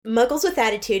Muggles with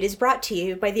Attitude is brought to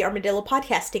you by the Armadillo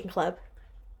Podcasting Club.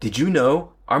 Did you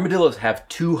know armadillos have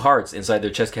 2 hearts inside their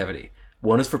chest cavity?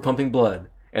 One is for pumping blood,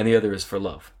 and the other is for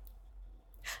love.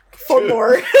 For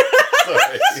more...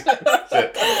 Sorry.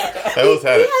 Shit. I almost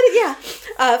had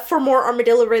it. For more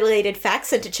armadillo-related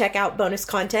facts and to check out bonus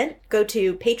content, go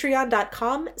to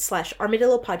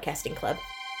patreon.com/Armadillo Podcasting Club.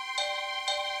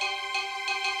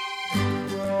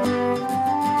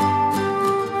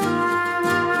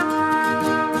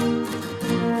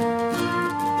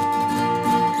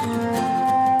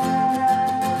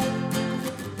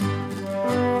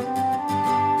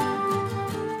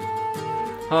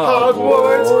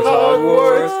 Hogwarts,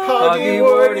 Hogwarts,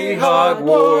 Hoggy-wordy,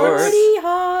 Hogwarts.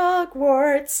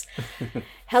 Hogwarts.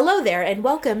 Hello there, and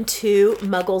welcome to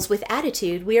Muggles with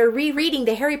Attitude. We are rereading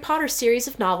the Harry Potter series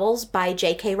of novels by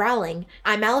J.K. Rowling.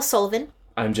 I'm Alice Sullivan.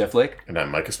 I'm Jeff Lake. And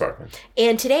I'm Micah Sparkman.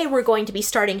 And today we're going to be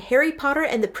starting Harry Potter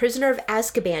and the Prisoner of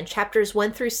Azkaban, chapters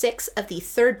 1 through 6 of the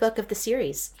 3rd book of the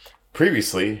series.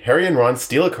 Previously, Harry and Ron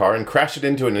steal a car and crash it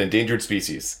into an endangered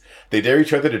species. They dare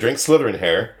each other to drink Slytherin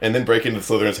hair, and then break into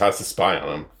Slytherin's house to spy on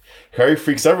them. Harry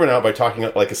freaks everyone out by talking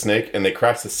like a snake, and they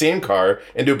crash the same car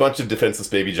into a bunch of defenseless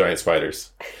baby giant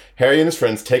spiders. Harry and his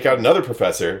friends take out another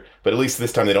professor, but at least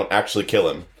this time they don't actually kill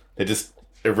him. They just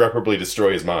irreparably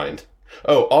destroy his mind.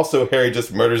 Oh, also, Harry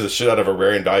just murders the shit out of a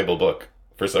rare and valuable book,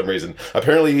 for some reason.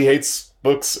 Apparently he hates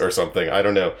books or something, I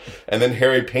don't know. And then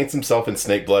Harry paints himself in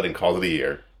snake blood and calls it a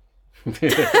year.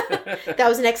 That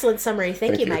was an excellent summary.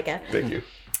 Thank you, Micah. Thank you.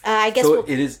 I guess So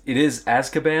it is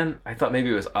Azkaban? I thought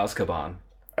maybe it was Azkaban.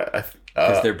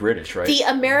 Because they're British, right? the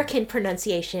American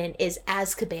pronunciation is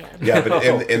Azkaban. Yeah, but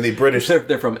in the British...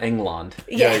 They're from England.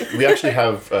 Yeah. We actually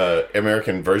have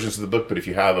American versions of the book, but if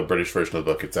you have a British version of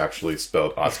the book, it's actually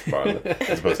spelled Azkaban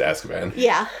as opposed to Azkaban.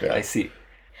 Yeah. I see.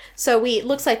 So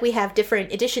looks like we have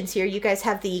different editions here. You guys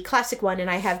have the classic one,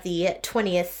 and I have the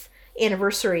 20th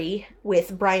anniversary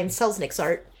with Brian Selznick's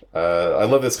art. I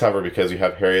love this cover because you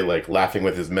have Harry laughing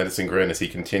with his menacing grin as he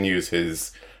continues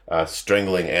his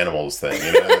strangling animals thing.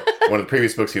 You know? One of the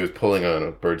previous books he was pulling on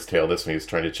a bird's tail. This one he was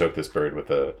trying to choke this bird with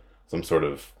some sort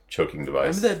of choking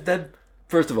device. I mean, that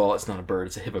first of all, it's not a bird;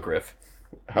 it's a hippogriff.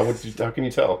 How can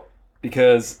you tell?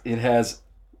 Because it has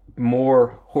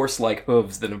more horse-like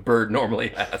hooves than a bird normally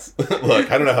has.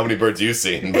 Look, I don't know how many birds you've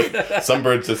seen, but some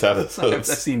birds just have those hooves.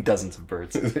 I've seen dozens of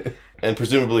birds. And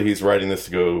presumably he's writing this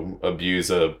to go abuse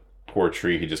a poor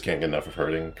tree he just can't get enough of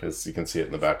hurting, because you can see it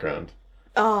in the background.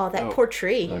 Oh, that poor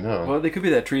tree. I know. Well, they could be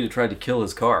that tree that tried to kill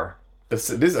his car. I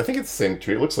think it's the same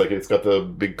tree. It looks like it. It's got the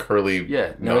big curly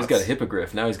Yeah, now knots. he's got a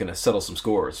hippogriff. Now he's going to settle some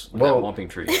scores with Well- that whomping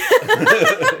tree.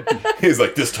 He's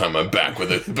like, this time I'm back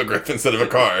with a hippogriff instead of a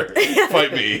car.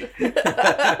 Fight me.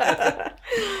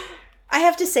 I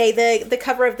have to say, the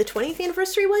cover of the 20th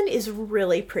anniversary one is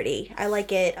really pretty. I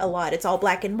like it a lot. It's all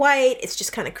black and white. It's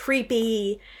just kind of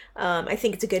creepy. I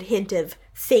think it's a good hint of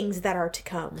things that are to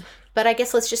come. But I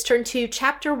guess let's just turn to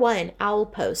Chapter 1, Owl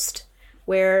Post,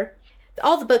 where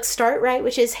all the books start, right?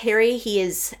 Which is Harry, he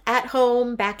is at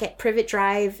home, back at Privet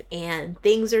Drive, and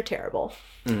things are terrible.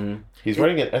 Mm-hmm. He's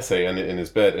writing an essay in his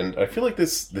bed, and I feel like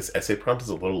this essay prompt is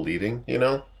a little leading, you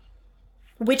know?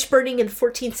 Witch burning in the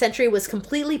 14th century was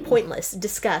completely pointless.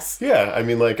 Discuss. Yeah, I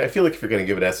mean, I feel like if you're going to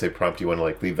give an essay prompt, you want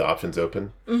to, leave the options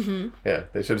open. Mm-hmm. Yeah,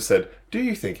 they should have said, do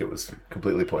you think it was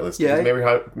completely pointless? Yeah.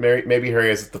 Maybe Harry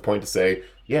has the point to say,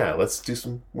 yeah, let's do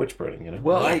some witch burning, you know?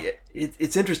 Well,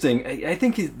 it's interesting. I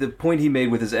think the point he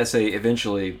made with his essay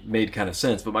eventually made kind of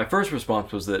sense, but my first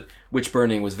response was that witch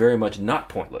burning was very much not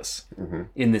pointless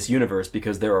in this universe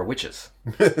because there are witches.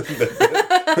 Right?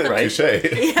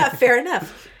 Touché. Yeah, fair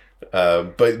enough.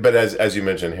 But as you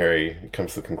mentioned, Harry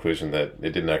comes to the conclusion that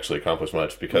it didn't actually accomplish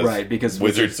much because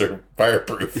wizards are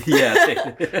fireproof.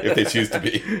 Yeah. If they choose to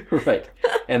be. Right.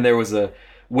 And there was a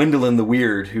Wendelin the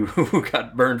Weird who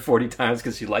got burned 40 times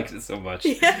because she liked it so much.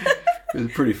 Yeah. It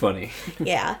was pretty funny.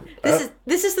 Yeah.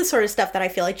 This is the sort of stuff that I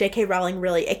feel like J.K. Rowling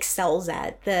really excels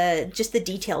at. Just the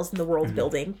details in the world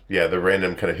building. Yeah, the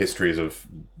random kind of histories of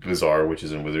bizarre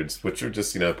witches and wizards, which are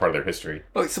just, part of their history.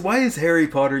 Oh, so why is Harry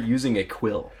Potter using a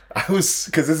quill? because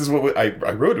this is what I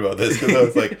wrote about this, because I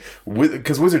was like,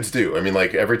 because wizards do. I mean,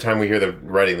 every time we hear them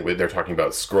writing, they're talking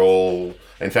about scroll.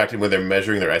 In fact, when they're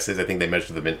measuring their essays, I think they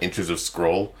measure them in inches of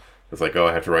scroll. It's like,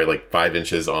 I have to write 5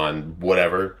 inches on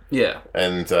whatever. Yeah.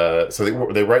 And so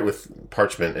they write with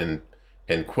parchment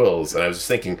and quills. And I was just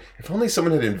thinking, if only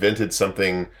someone had invented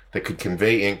something that could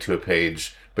convey ink to a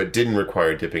page, but didn't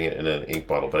require dipping it in an ink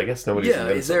bottle. But I guess nobody's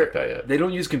invented something like that yet. They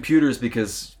don't use computers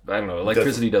because, I don't know,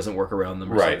 electricity doesn't work around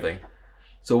them or something.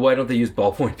 So why don't they use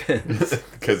ballpoint pens?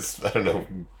 Because, I don't know,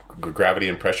 gravity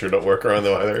and pressure don't work around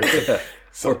them either.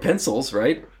 Or pencils,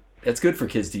 right? It's good for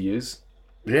kids to use.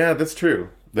 Yeah, that's true.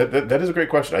 That is a great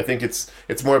question. I think it's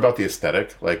more about the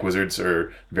aesthetic. Like, wizards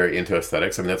are very into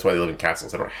aesthetics. I mean, that's why they live in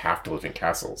castles. They don't have to live in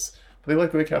castles. But they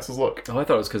like the way castles look. Oh, I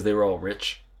thought it was because they were all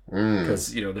rich.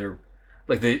 Because, they're...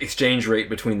 Like, the exchange rate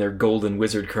between their golden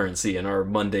wizard currency and our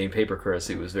mundane paper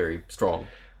currency was very strong.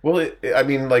 Well, I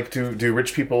mean, like, do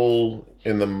rich people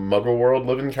in the Muggle world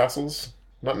live in castles?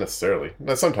 Not necessarily.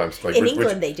 Sometimes. Like, in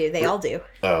England, they do. They all do.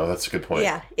 Oh, that's a good point.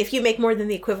 Yeah. If you make more than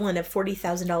the equivalent of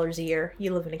 $40,000 a year,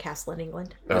 you live in a castle in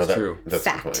England. That's true. That's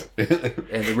fact. a good point.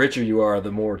 And the richer you are,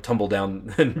 the more tumble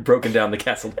down and broken down the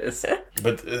castle is.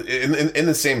 But in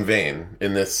the same vein,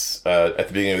 in this at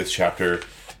the beginning of this chapter,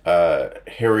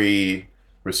 Harry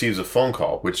receives a phone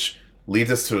call, which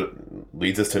leads us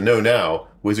to know now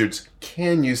wizards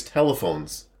can use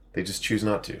telephones. They just choose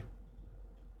not to.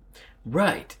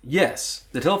 Right. Yes.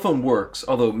 The telephone works,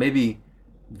 although maybe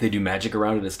they do magic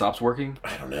around it and it stops working.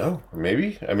 I don't know.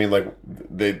 Maybe. I mean, like,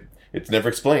 it's never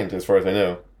explained as far as I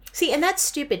know. See, and that's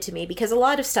stupid to me because a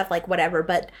lot of stuff like whatever,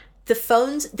 but the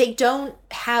phones, they don't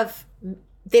have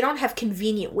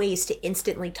convenient ways to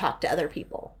instantly talk to other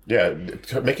people. Yeah,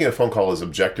 making a phone call is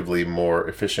objectively more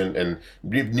efficient and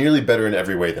nearly better in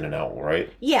every way than an owl,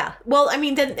 right? Yeah. Well, I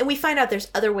mean, then we find out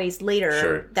there's other ways later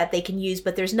Sure. that they can use,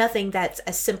 but there's nothing that's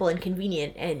as simple and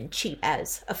convenient and cheap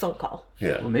as a phone call.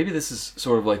 Yeah. Well, maybe this is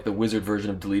sort of like the wizard version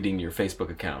of deleting your Facebook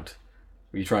account,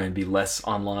 where you try and be less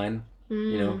online.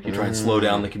 You try and slow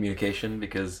down the communication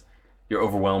because you're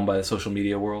overwhelmed by the social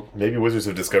media world. Maybe wizards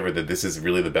have discovered that this is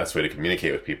really the best way to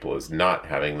communicate with people is not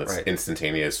having this Right.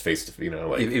 instantaneous face-to-face,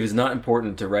 like... If it was not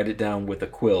important to write it down with a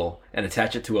quill and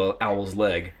attach it to an owl's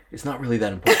leg, it's not really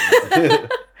that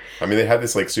important. I mean, they had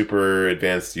this, like, super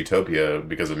advanced utopia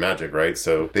because of magic, right?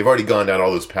 So they've already gone down all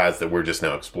those paths that we're just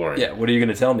now exploring. Yeah, what are you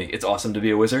going to tell me? It's awesome to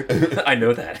be a wizard? I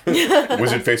know that.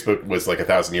 Wizard Facebook was, like,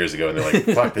 1,000 years ago, and they're like,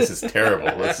 fuck, this is terrible.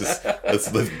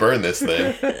 Let's burn this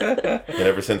thing. And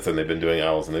ever since then, they've been doing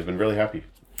owls, and they've been really happy.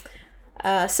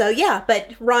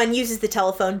 But Ron uses the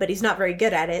telephone, but he's not very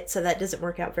good at it, so that doesn't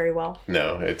work out very well.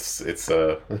 No, it's it's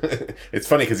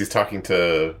funny because he's talking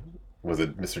to... Was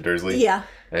it Mr. Dursley? Yeah.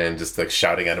 And just, like,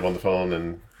 shouting at him on the phone,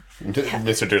 and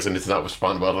Mr. Dursley does not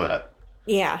respond well to that.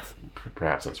 Yeah.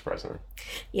 Perhaps unsurprisingly.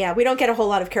 Yeah, we don't get a whole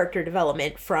lot of character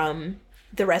development from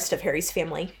the rest of Harry's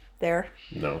family there.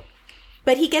 No.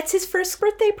 But he gets his first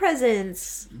birthday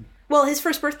presents. Well, his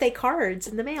first birthday cards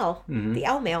in the mail. Mm-hmm. The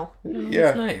owl mail.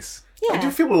 Yeah. That's nice. Yeah. I do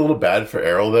feel a little bad for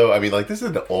Errol, though. I mean, like, this is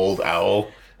an old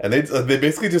owl. And they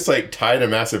basically just, like, tied a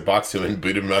massive box to him and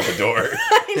booted him out the door.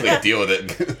 So, like, deal with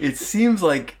it. It seems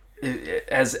like,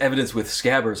 as evidence with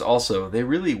Scabbers also, they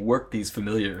really work these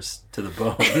familiars to the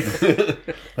bone.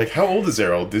 Like, how old is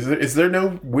Errol? Is there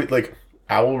no, like,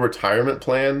 owl retirement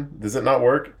plan? Does it not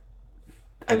work?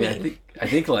 I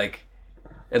think, like,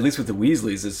 at least with the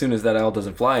Weasleys, as soon as that owl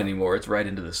doesn't fly anymore, it's right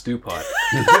into the stew pot.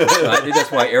 I think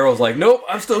that's why Errol's like, nope,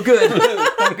 I'm still good.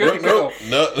 I'm good to go.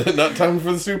 No, not time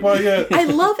for the stew pot yet. I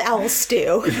love owl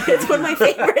stew. It's one of my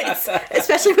favorites,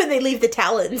 especially when they leave the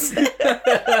talons. Yeah,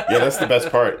 that's the best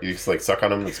part. You just, like, suck on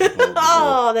them.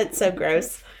 Oh, that's so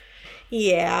gross.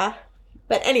 Yeah.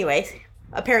 But anyway,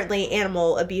 apparently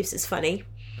animal abuse is funny.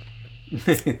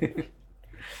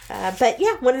 But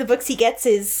yeah, one of the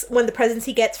presents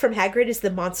he gets from Hagrid is the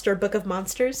Monster Book of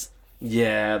Monsters.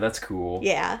 Yeah, that's cool.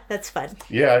 Yeah, that's fun.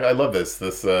 Yeah, I love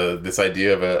this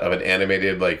idea of an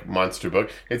animated, like, monster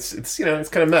book. It's it's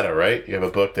kind of meta, right? You have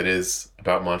a book that is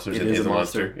about monsters and is a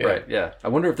monster. Yeah. Right, yeah. I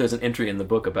wonder if there's an entry in the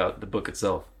book about the book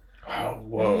itself. Oh,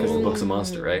 whoa. Because the book's a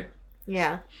monster, right?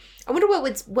 Yeah. I wonder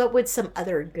what would some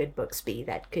other good books be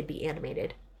that could be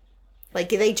animated. Like,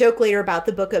 they joke later about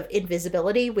the Book of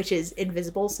Invisibility, which is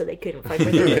invisible, so they couldn't find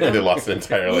where they They lost the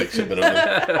entire, like, shipment of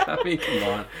them. I mean, come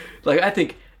on. Like, I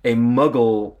think a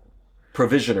Muggle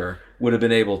provisioner would have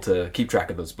been able to keep track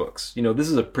of those books. This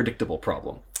is a predictable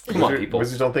problem. Come on, people.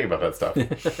 Wizards don't think about that stuff.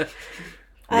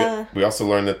 We also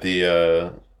learned that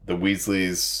the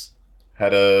Weasleys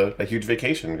had a huge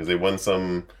vacation because they won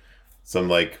some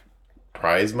like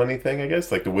prize money thing, I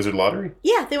guess, like the Wizard Lottery.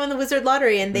 Yeah, they won the Wizard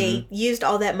Lottery, and they used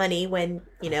all that money when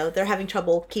they're having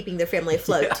trouble keeping their family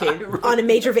afloat on a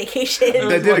major vacation.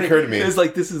 That did occur to me. It's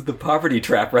like, this is the poverty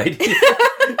trap, right?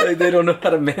 They don't know how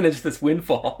to manage this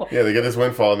windfall. Yeah, they get this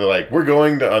windfall, and they're like,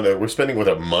 we're spending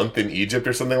a month in Egypt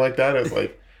or something like that. It's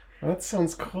like, well, that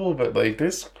sounds cool, but, like,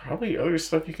 there's probably other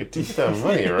stuff you could do with that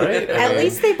money, right? At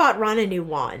least they bought Ron a new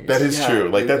wand. That is true.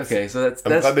 Like, that's okay. So that's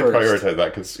I'm glad they first. prioritize that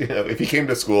because if he came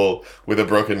to school with a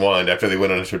broken wand after they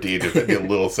went on a trip to Egypt, that'd be a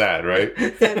little sad, right?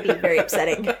 That would be very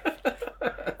upsetting.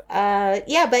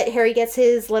 Yeah, but Harry gets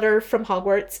his letter from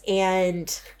Hogwarts,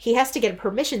 and he has to get a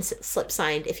permission slip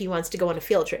signed if he wants to go on a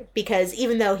field trip. Because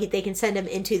even though they can send him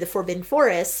into the Forbidden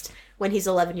Forest when he's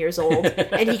 11 years old,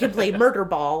 and he can play murder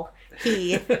ball,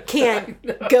 he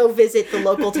can't go visit the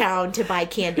local town to buy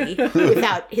candy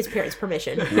without his parents'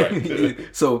 permission. Right.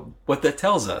 So what that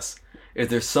tells us is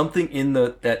there's something in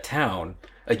that town,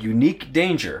 a unique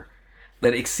danger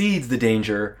that exceeds the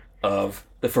danger of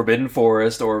the Forbidden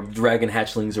Forest or dragon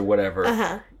hatchlings or whatever.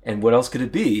 Uh-huh. And what else could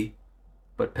it be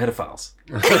but pedophiles?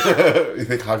 You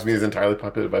think Hogsmeade is entirely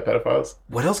populated by pedophiles?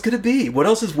 What else could it be? What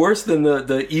else is worse than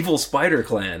the evil spider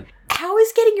clan? How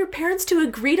is getting your parents to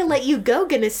agree to let you go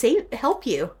gonna help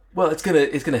you? Well, it's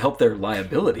gonna help their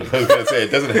liability. I was going to say,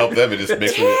 it doesn't help them, it just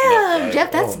makes Damn,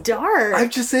 Jeff, that's dark. I'm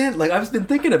just saying, like, I've been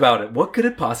thinking about it. What could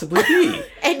it possibly be?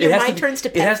 And your mind turns to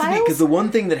It has to be, pedophiles? because the one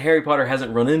thing that Harry Potter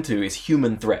hasn't run into is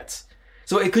human threats.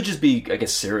 So it could just be, I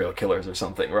guess, serial killers or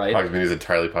something, right? Hogsmeade is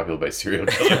entirely populated by serial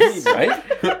killers.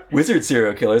 Right? Wizard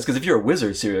serial killers, because if you're a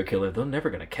wizard serial killer, they're never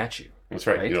going to catch you. That's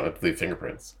right. You don't have to leave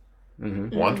fingerprints.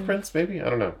 Mm-hmm. Wand prints, maybe? I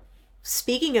don't know.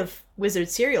 Speaking of wizard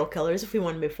serial killers, if we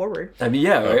want to move forward. I mean,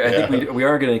 I think we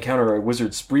are going to encounter a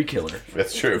wizard spree killer.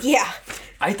 That's true. Yeah.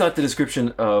 I thought the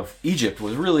description of Egypt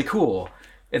was really cool.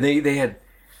 And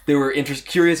they were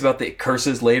curious about the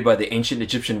curses laid by the ancient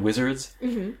Egyptian wizards.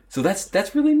 Mm-hmm. So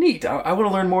that's really neat. I want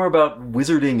to learn more about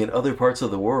wizarding in other parts of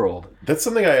the world. That's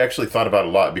something I actually thought about a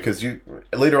lot, because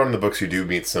later on in the books you do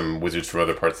meet some wizards from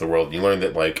other parts of the world, and you learn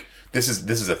that, like, this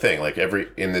is a thing. Like,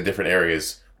 in the different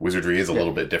areas, wizardry is a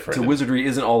little bit different. So wizardry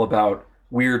isn't all about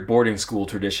weird boarding school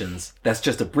traditions. That's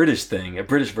just a British thing, a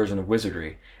British version of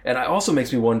wizardry. And it also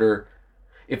makes me wonder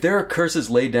if there are curses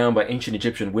laid down by ancient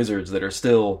Egyptian wizards that are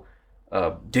still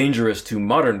dangerous to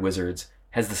modern wizards.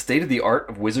 Has the state of the art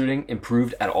of wizarding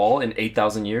improved at all in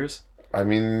 8,000 years? I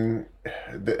mean,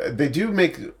 they do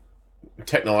make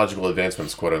technological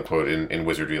advancements, quote unquote, in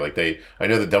wizardry. Like, I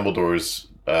know that Dumbledore's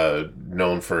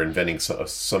known for inventing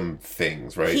some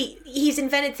things, right? He's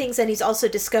invented things, and he's also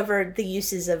discovered the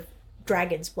uses of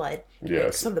dragon's blood. Yes.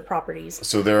 Like some of the properties.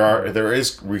 So there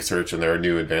is research and there are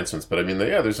new advancements, but I mean,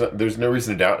 there's no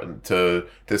reason to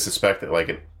suspect that, like,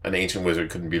 an ancient wizard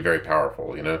couldn't be very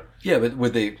powerful, you know? Yeah, but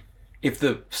if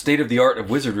the state of the art of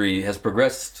wizardry has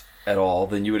progressed at all,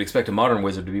 then you would expect a modern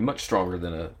wizard to be much stronger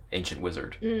than an ancient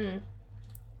wizard. Mm.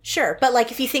 Sure, but,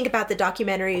 like, if you think about the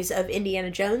documentaries of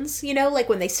Indiana Jones, you know, like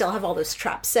when they still have all those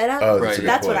traps set up,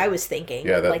 that's what I was thinking.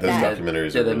 Yeah, like those that.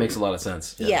 documentaries. Yeah, that makes a lot of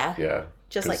sense. Yeah. Yeah.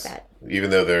 Just like that. Even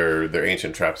though their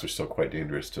ancient traps are still quite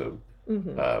dangerous to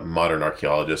modern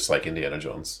archaeologists like Indiana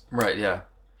Jones. Right, yeah.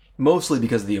 Mostly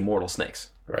because of the immortal snakes.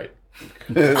 Right.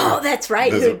 Oh, that's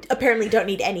right. Who apparently don't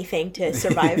need anything to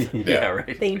survive. Yeah,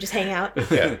 right. They can just hang out.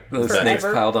 Yeah. Those snakes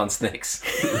piled on snakes.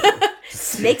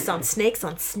 Snakes on snakes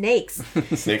on snakes.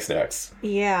 Snake snacks.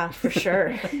 Yeah, for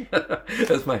sure.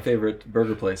 That's my favorite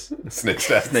burger place. Snake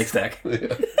stack. Snake stack.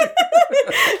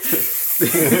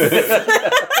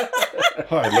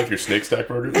 Hi, I'd like your snake stack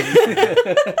burger.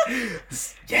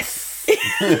 Yes.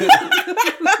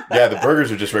 Yeah, the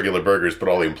burgers are just regular burgers, but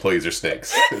all the employees are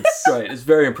snakes. Right, it's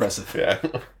very impressive. Yeah.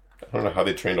 I don't know how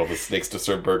they trained all the snakes to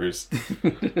serve burgers.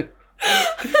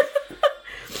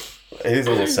 It is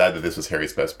a little sad that this was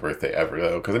Harry's best birthday ever,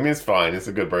 though. Because, I mean, it's fine. It's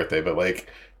a good birthday. But, like,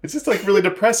 it's just, like, really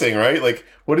depressing, right? Like,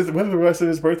 what are the rest of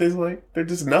his birthdays like? They're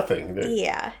just nothing.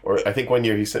 Yeah. Or I think one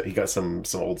year he said he got some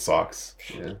old socks.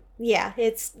 Yeah. Yeah,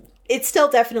 it's still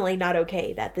definitely not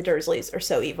okay that the Dursleys are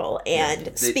so evil. And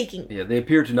they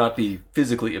appear to not be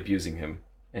physically abusing him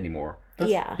anymore.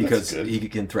 Yeah. Because he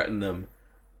can threaten them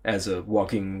as a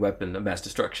walking weapon of mass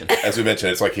destruction. As we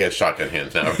mentioned, it's like he has shotgun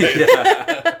hands now, right?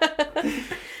 Yeah.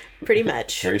 Pretty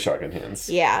much. Harry shotgun hands.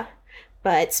 Yeah.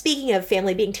 But speaking of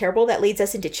family being terrible, that leads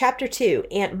us into Chapter 2,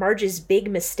 Aunt Marge's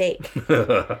Big Mistake.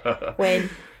 When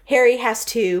Harry has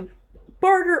to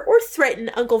barter or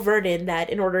threaten Uncle Vernon that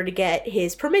in order to get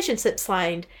his permission slip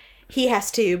signed, he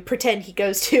has to pretend he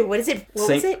goes to, what was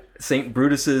it? St.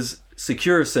 Brutus's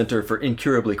Secure Center for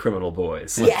Incurably Criminal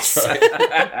Boys. Yes.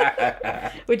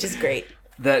 Which is great.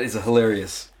 That is a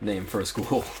hilarious name for a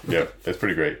school. Yeah, that's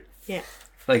pretty great. Yeah.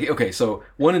 Like, okay, so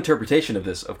one interpretation of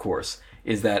this, of course,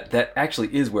 is that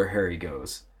actually is where Harry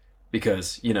goes.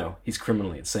 Because, you know, he's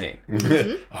criminally insane.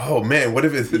 Mm-hmm. Oh, man, what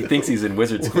if he thinks he's in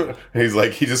wizard school? He's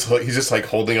just like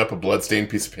holding up a bloodstained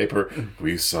piece of paper. Will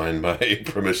you sign my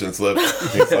permission slip?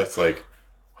 He's like,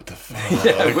 What the fuck?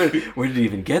 Yeah, where did he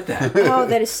even get that? Oh,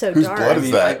 that is so Whose dark. blood is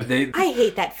that? I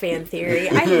hate that fan theory.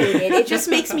 I hate it. It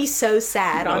just makes me so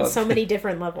sad on so many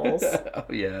different levels. Oh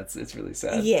yeah, it's really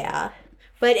sad. Yeah.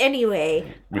 But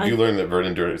anyway. We do learn that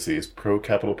Vernon Dursley is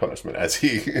pro-capital punishment, as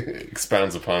he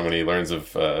expounds upon when he learns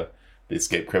of the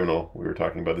escaped criminal we were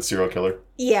talking about, the serial killer.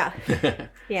 Yeah.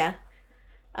 Yeah.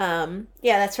 Yeah,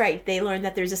 that's right. They learn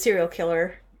that there's a serial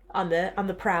killer on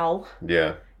the prowl.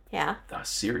 Yeah. Yeah. A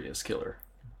serious killer.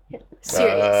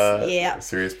 Serious. Yeah.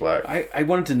 Sirius Black. I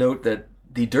wanted to note that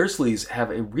the Dursleys have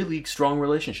a really strong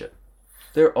relationship.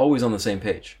 They're always on the same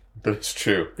page. That's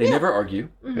true. They never argue,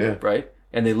 Yeah. right?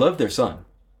 And they love their son.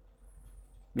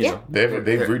 You know, They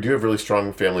do have really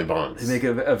strong family bonds. they make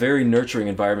a very nurturing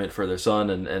environment for their son,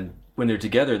 and when they're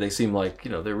together, they seem like,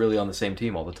 they're really on the same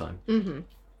team all the time. Mm-hmm.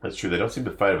 That's true. They don't seem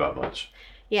to fight about much.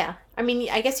 Yeah. I mean,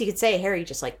 I guess you could say Harry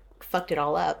just, fucked it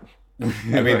all up.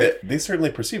 I mean, they certainly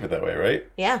perceive it that way, right?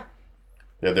 Yeah.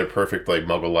 They have their perfect,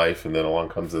 muggle life, and then along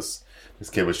comes this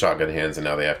kid with shotgun hands, and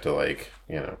now they have to,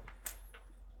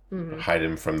 hide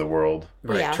him from the world.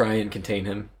 Right, Yeah. try and contain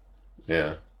him.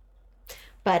 Yeah.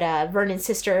 But Vernon's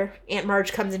sister, Aunt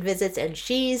Marge, comes and visits, and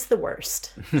she's the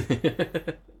worst.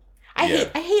 I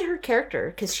hate her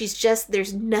character because she's just,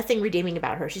 there's nothing redeeming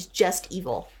about her. She's just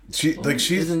evil. Isn't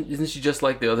she just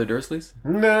like the other Dursleys?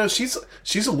 No, she's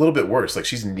a little bit worse.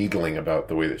 She's needling about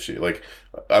the way that she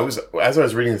as I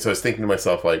was reading this, I was thinking to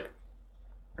myself, I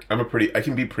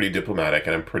can be pretty diplomatic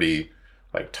and I'm pretty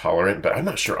tolerant, but I'm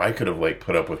not sure I could have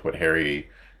put up with what Harry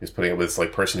is putting up with. This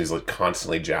person who's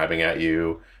constantly jabbing at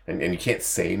you and you can't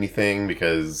say anything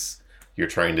because you're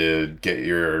trying to get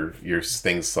your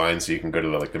things signed so you can go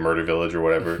to the murder village or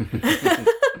whatever.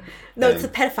 No, it's the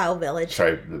pedophile village.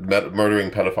 Sorry, murdering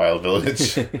pedophile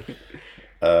village.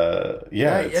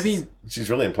 I mean, she's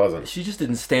really unpleasant. She just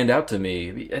didn't stand out to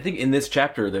me. I think in this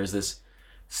chapter, there's this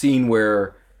scene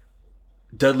where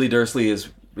Dudley Dursley is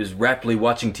rapidly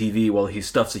watching TV while he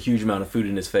stuffs a huge amount of food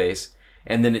in his face.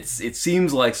 And then it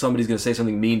seems like somebody's going to say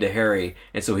something mean to Harry,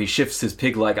 and so he shifts his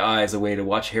pig-like eyes away to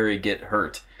watch Harry get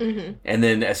hurt. Mm-hmm. And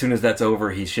then as soon as that's over,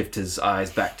 he shifts his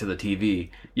eyes back to the TV.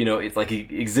 It's like he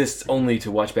exists only to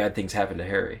watch bad things happen to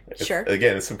Harry. Sure.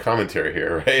 Again, it's some commentary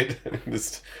here, right?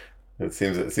 It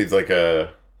seems like an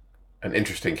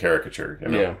interesting caricature.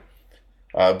 Yeah.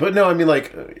 But no, I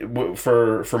mean,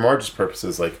 for Marge's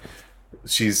purposes,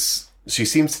 she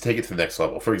seems to take it to the next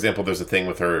level. For example, there's a thing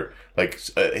with her,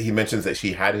 he mentions that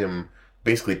she had him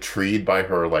basically treed by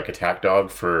her, attack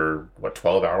dog for,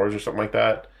 12 hours or something like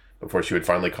that, before she would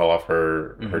finally call off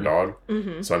her dog.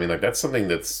 Mm-hmm. So, I mean, that's something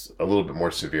that's a little bit more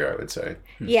severe, I would say.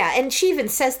 Yeah, and she even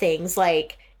says things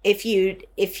like, if you'd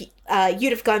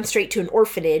have gone straight to an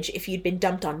orphanage if you'd been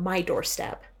dumped on my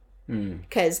doorstep.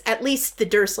 Because at least the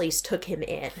Dursleys took him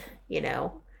in,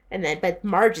 but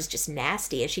Marge is just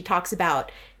nasty, and she talks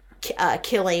about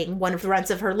killing one of the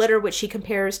runs of her litter, which she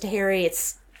compares to Harry.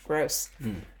 It's gross.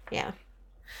 Yeah.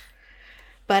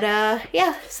 But,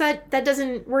 so that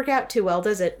doesn't work out too well,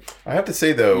 does it? I have to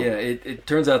say, though... Yeah, it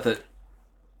turns out that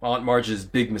Aunt Marge's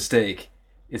big mistake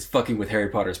is fucking with Harry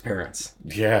Potter's parents.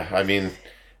 Yeah, I mean...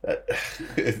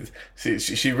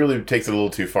 she really takes it a little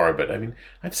too far, but, I mean,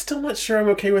 I'm still not sure I'm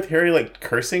okay with Harry,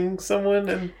 cursing someone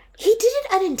and... He did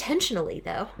it unintentionally,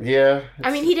 though. Yeah. I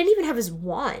mean, he didn't even have his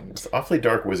wand. It's awfully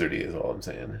dark wizardy, is all I'm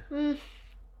saying.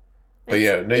 But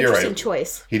yeah, no, you're right. Interesting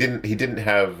choice. He didn't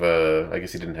have. I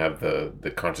guess he didn't have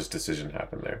the conscious decision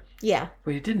happen there. Yeah.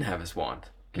 But he didn't have his wand.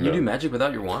 Can you do magic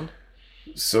without your wand?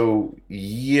 So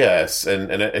yes,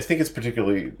 and I think it's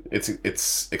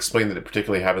explained that it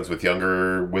particularly happens with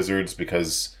younger wizards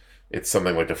because it's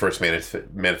something like the first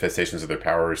manifestations of their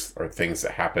powers are things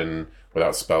that happen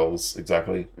without spells,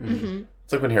 exactly. Mm-hmm.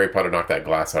 It's like when Harry Potter knocked that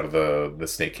glass out of the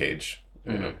snake cage.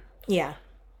 Yeah.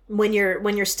 When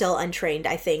you're still untrained,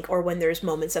 I think, or when there's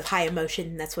moments of high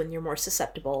emotion, that's when you're more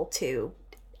susceptible to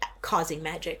causing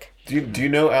magic. Do you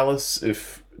know, Alice,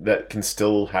 if that can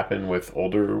still happen with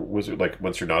older wizards?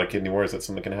 Once you're not a kid anymore, is that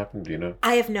something that can happen? Do you know?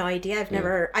 I have no idea.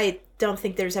 I don't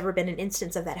think there's ever been an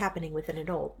instance of that happening with an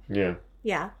adult. Yeah.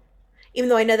 Yeah. Even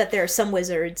though I know that there are some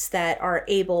wizards that are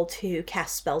able to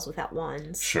cast spells without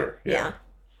wands. Sure, yeah.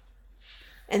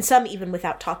 And some even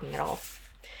without talking at all.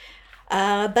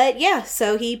 But yeah,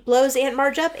 so he blows Aunt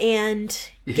Marge up and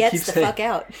gets the fuck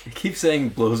out. He keeps saying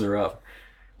blows her up,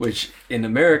 which in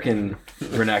American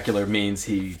vernacular means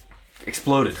he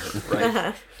exploded her, right?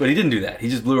 Uh-huh. But he didn't do that. He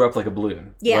just blew her up like a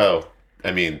balloon. Yeah. Well,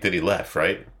 I mean, then he left,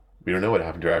 right? We don't know what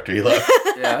happened to her after he left.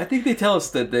 Yeah, I think they tell us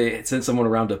that they sent someone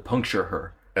around to puncture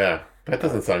her. Yeah. That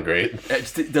doesn't sound great.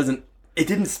 It doesn't it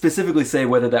didn't specifically say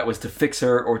whether that was to fix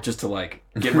her or just to, like,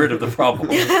 get rid of the problem.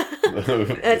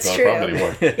 That's not true. a problem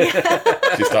anymore.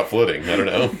 She stopped floating. I don't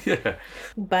know. Yeah.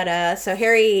 But, so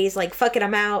Harry's like, fucking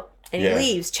I'm out. And he Yeah.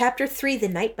 leaves. Chapter 3, The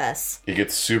Night Bus. It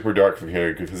gets super dark from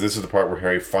here because this is the part where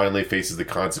Harry finally faces the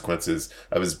consequences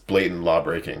of his blatant law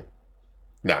breaking.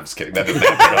 No, I'm just kidding. That doesn't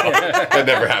happen at all. That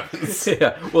never happens.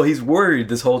 Yeah. Well, he's worried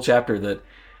this whole chapter that,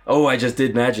 oh, I just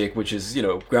did magic, which is,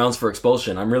 grounds for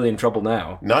expulsion. I'm really in trouble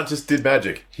now. Not just did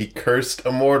magic. He cursed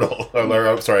a mortal.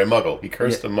 I'm sorry, a muggle. He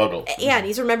cursed a muggle. Yeah, and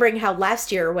he's remembering how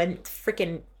last year when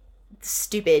freaking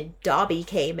stupid Dobby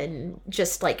came and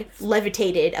just, like,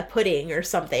 levitated a pudding or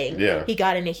something. Yeah. He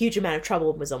got in a huge amount of trouble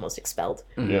and was almost expelled.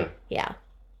 Yeah. Yeah.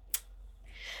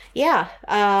 Yeah,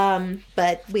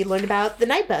 but we learned about the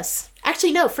night bus.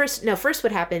 Actually, first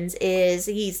what happens is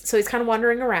he's kind of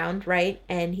wandering around, right?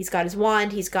 And he's got his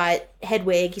wand, he's got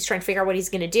Hedwig, he's trying to figure out what he's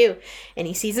going to do. And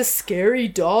he sees a scary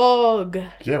dog.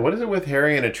 Yeah, what is it with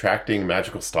Harry and attracting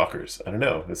magical stalkers? I don't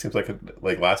know. It seems like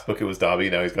last book it was Dobby,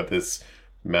 now he's got this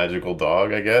magical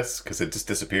dog, I guess, because it just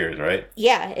disappears, right?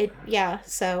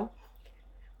 So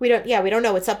we don't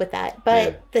know what's up with that.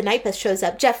 But the night bus shows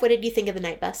up. Jeff, what did you think of the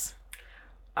night bus?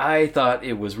 I thought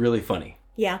it was really funny.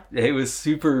 Yeah. It was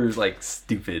super, like,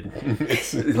 stupid.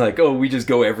 Like, oh, we just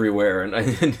go everywhere. And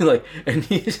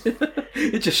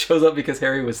it just shows up because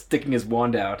Harry was sticking his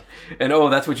wand out. And, oh,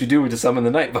 that's what you do to summon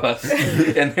the night bus.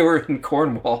 And they were in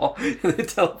Cornwall. And it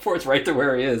teleports right to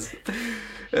where he is.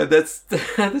 That's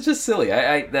just silly.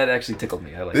 That actually tickled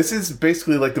me. I like This is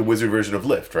basically like the wizard version of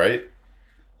Lyft, right?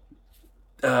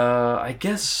 I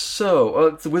guess so. Oh,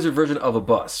 it's the wizard version of a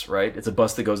bus, right? It's a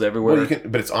bus that goes everywhere. Well,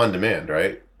 but it's on demand,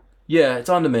 right? Yeah, it's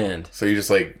on demand. So you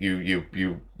just like you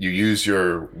use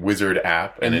your wizard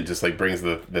app, and it just like brings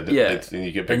the and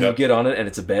you get picked and up. you get on it, and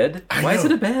it's a bed. Why is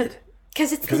it a bed?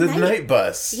 Because it's the night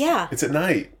bus. Yeah. It's at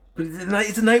night. But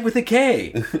it's a night with a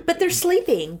K. But they're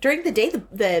sleeping. During the day,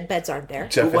 the beds aren't there.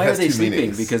 Jeff, But why it are has they two sleeping?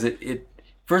 meanings. Because it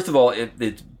first of all,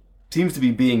 it seems to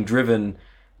be being driven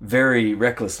very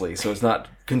recklessly, so it's not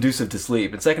conducive to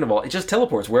sleep. And second of all, it just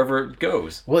teleports wherever it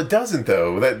goes. Well, it doesn't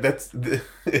though.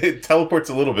 It teleports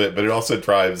a little bit, but it also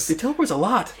drives. It teleports a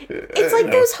lot. It's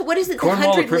like those, what is it, the Cornwall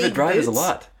 100 to Privet league Drive boots? is a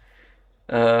lot.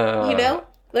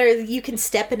 Where you can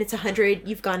step and it's 100,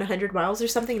 you've gone 100 miles or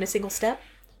something in a single step.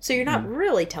 So you're not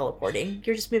really teleporting.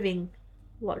 You're just moving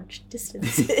large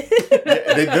distance.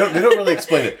 They don't really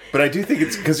explain it, but I do think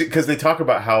it's because they talk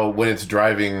about how when it's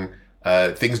driving,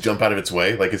 things jump out of its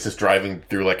way. Like it's just driving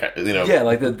through, Yeah,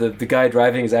 like the guy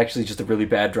driving is actually just a really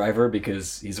bad driver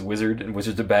because he's a wizard and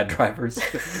wizards are bad drivers.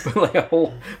 Like a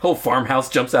whole farmhouse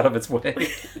jumps out of its way.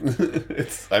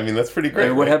 That's pretty great. I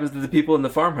mean, what right? happens to the people in the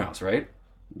farmhouse, right?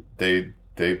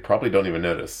 They probably don't even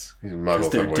notice. These Because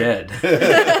muggles they're are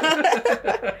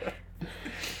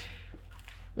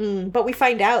weird. But we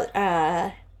find out,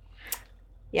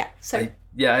 so...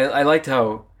 I liked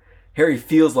how Harry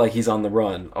feels like he's on the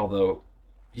run, although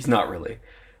he's not really.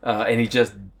 And he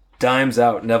just dimes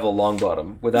out Neville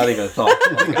Longbottom without even a thought.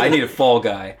 Like, I need a fall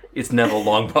guy. It's Neville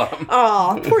Longbottom.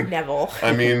 Oh, poor Neville.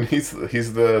 I mean, he's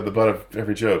the butt of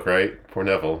every joke, right? Poor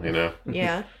Neville, you know.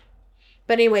 Yeah.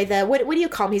 But anyway, what do you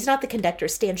call him? He's not the conductor,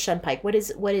 Stan Shunpike. What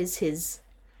is his...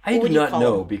 I What do would you not call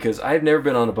know him? because I've never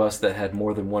been on a bus that had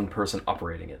more than one person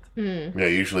operating it. Yeah,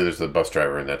 usually there's a bus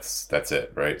driver, and that's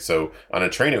it, right? So on a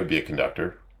train, it would be a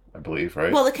conductor, I believe,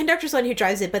 right? Well, the conductor's the one who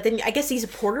drives it, but then I guess he's a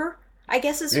porter, I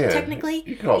guess is technically.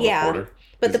 You can call him a porter.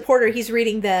 But the porter, he's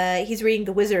reading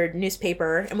the Wizard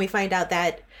newspaper, and we find out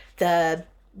that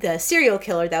the serial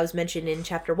killer that was mentioned in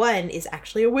chapter 1 is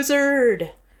actually a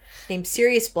wizard named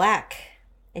Sirius Black,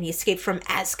 and he escaped from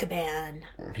Azkaban.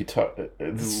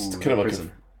 This is kind of like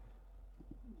prison.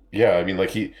 Yeah, I mean,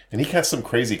 he casts some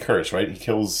crazy curse, right? He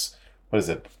kills, what is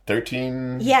it,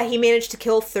 13? Yeah, he managed to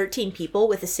kill 13 people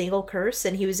with a single curse,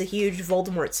 and he was a huge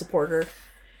Voldemort supporter.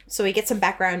 So we get some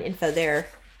background info there.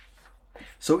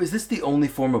 So is this the only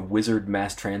form of wizard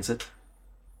mass transit?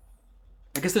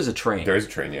 I guess there's a train. There is a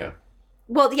train, yeah.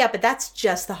 Well, yeah, but that's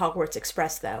just the Hogwarts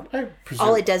Express, though. I presume,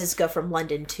 All it does is go from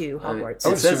London to Hogwarts. I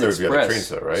would It says assume there would be other express, trains,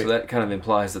 though, right? So that kind of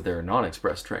implies that there are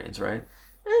non-express trains, right?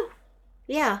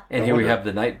 Yeah, And here we have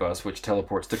the night bus, which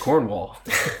teleports to Cornwall.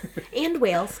 and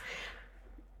Wales.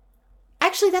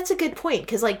 Actually, that's a good point,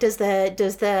 because does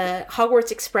the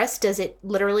Hogwarts Express, does it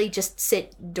literally just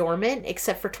sit dormant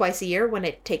except for twice a year when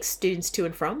it takes students to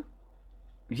and from?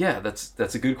 Yeah, that's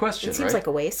a good question, It seems right? like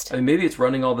a waste. I mean, maybe it's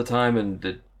running all the time,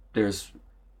 and there's.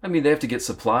 I mean, they have to get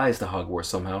supplies to Hogwarts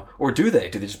somehow, or do they?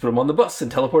 Do they just put them on the bus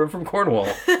and teleport them from Cornwall?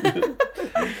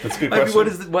 That's a good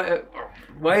question. I mean,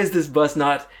 why is this bus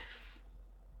not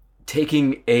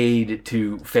taking aid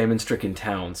to famine-stricken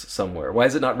towns somewhere? Why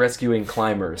is it not rescuing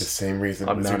climbers? The same reason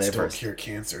on Mount wizards don't Everest? cure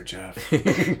cancer, Jeff.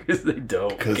 Because they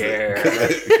don't care.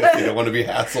 Because they don't want to be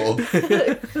hassled.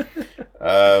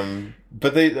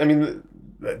 But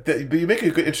you make a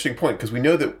good, interesting point, because we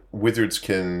know that wizards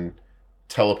can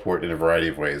teleport in a variety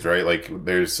of ways, right? Like,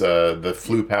 there's the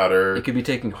flu powder. It could be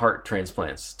taking heart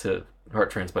transplants to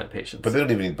heart transplant patients. But they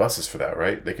don't even need buses for that,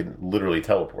 right? They can literally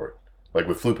teleport, like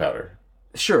with flu powder.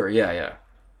 Sure, yeah.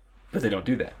 But they don't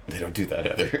do that. They don't do that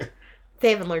either.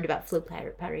 They haven't learned about flu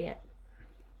powder yet.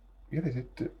 Yeah, they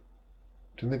did.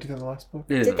 Didn't they do that in the last book?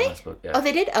 It is Did in the they? last book, yeah. Oh,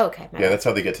 they did? Oh, okay. Yeah, that's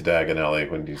how they get to Diagon Alley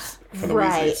when he's from the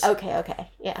Right. Weasleys. Okay.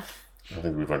 Yeah. I don't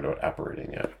think we've learned about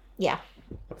apparating yet. Yeah.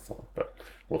 Before, but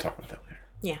we'll talk about that later.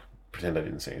 Yeah. Pretend I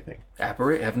didn't say anything.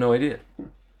 Apparate? I have no idea.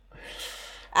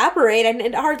 Apparate,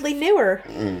 and hardly knew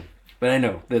her. But I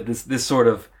know that this sort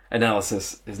of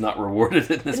analysis is not rewarded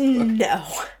in this book. No,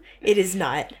 it is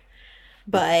not.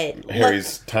 But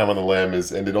Harry's time on the lam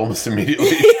is ended almost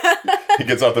immediately. He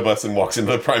gets off the bus and walks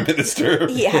into the Prime Minister.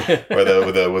 Yeah. Or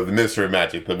with the Minister of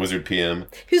Magic, the Wizard PM.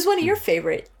 Who's one of your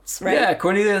favorites, right? Yeah,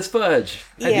 Cornelius Fudge.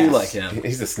 I Yes. do like him.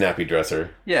 He's a snappy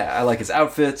dresser. Yeah, I like his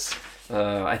outfits.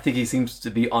 I think he seems to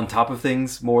be on top of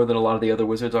things more than a lot of the other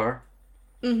wizards are.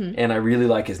 Mm-hmm. And I really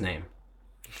like his name.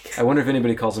 I wonder if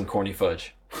anybody calls him Corny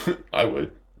Fudge. I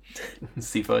would.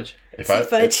 Sea Fudge.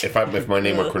 If my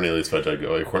name were Cornelius Fudge, I'd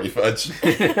go like Corny Fudge.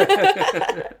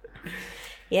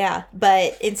 Yeah,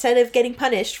 but instead of getting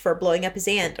punished for blowing up his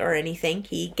aunt or anything,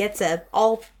 he gets a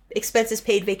all expenses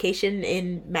paid vacation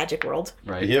in Magic World.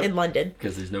 Right. Yep. In London.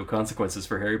 Because there's no consequences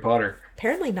for Harry Potter.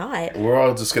 Apparently not. We're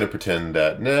all just going to pretend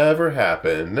that never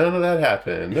happened. None of that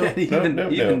happened. No, He no.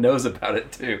 even knows about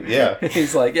it, too. Yeah.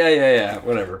 He's like, yeah,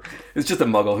 whatever. It's just a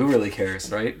muggle. Who really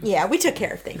cares, right? Yeah, we took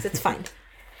care of things. It's fine.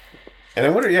 And I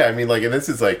wonder, and this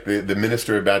is like the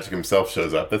Minister of Magic himself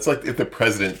shows up. That's like if the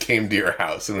president came to your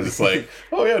house and was just like,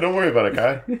 oh yeah, don't worry about it,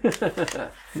 guy.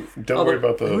 Don't worry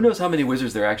about the... Who knows how many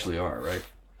wizards there actually are, right?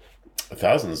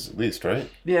 Thousands at least, right?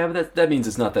 Yeah, but that means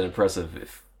it's not that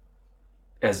impressive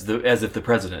as if the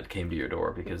president came to your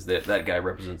door, because that guy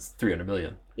represents 300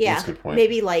 million. Yeah. That's a good point.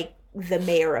 Maybe like the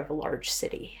mayor of a large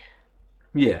city.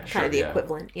 Yeah, Kind sure, of the yeah.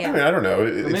 equivalent. I Yeah. mean, I don't know.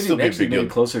 It'd Maybe still be a actually big deal.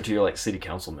 closer to your city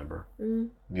council member.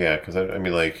 Yeah, because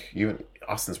even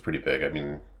Austin's pretty big. I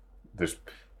mean, do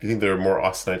you think there are more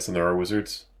Austinites than there are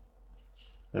wizards?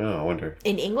 Oh, I wonder.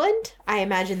 In England, I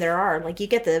imagine there are. Like, you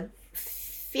get the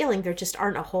feeling there just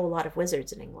aren't a whole lot of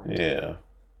wizards in England. Yeah,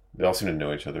 they all seem to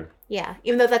know each other. Yeah.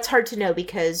 Even though that's hard to know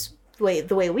because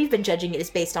the way we've been judging it is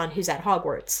based on who's at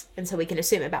Hogwarts. And so we can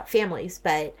assume about families.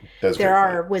 But That's a there great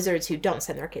are point. wizards who don't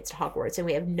send their kids to Hogwarts. And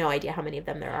we have no idea how many of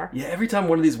them there are. Yeah, every time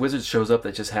one of these wizards shows up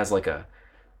that just has like an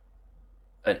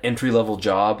entry-level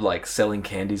job, like selling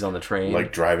candies on the train.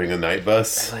 Like driving a night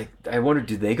bus. I wonder,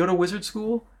 did they go to wizard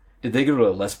school? Did they go to a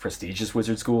less prestigious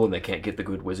wizard school and they can't get the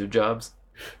good wizard jobs?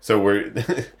 So we're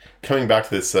coming back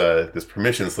to this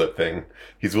permission slip thing.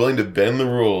 He's willing to bend the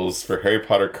rules for Harry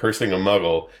Potter cursing a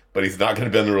Muggle, but he's not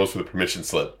going to bend the rules for the permission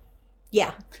slip.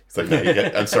 Yeah. It's like, no,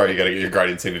 I'm sorry, you got to get your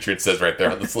guardian signature. It says right there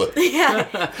on the slip.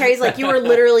 Yeah. Harry's like, you were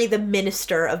literally the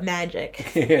minister of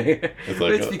magic. It's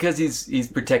But like it's because he's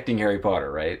protecting Harry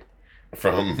Potter, right?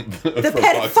 from The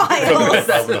pedophiles.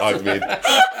 From the Hogsmeade.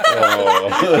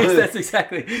 Oh. That's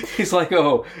exactly. He's like,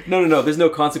 oh, no, there's no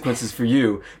consequences for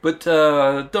you, but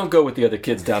don't go with the other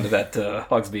kids down to that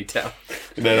Hogsmeade town.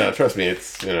 No, trust me,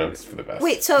 it's for the best.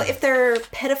 Wait, so if they're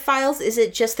pedophiles, is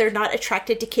it just they're not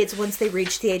attracted to kids once they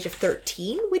reach the age of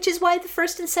 13, which is why the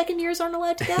first and second years aren't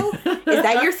allowed to go? Is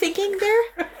that your thinking there?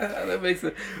 That makes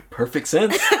perfect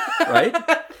sense, right?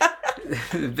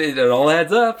 It all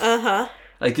adds up. Uh-huh.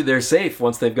 Like, they're safe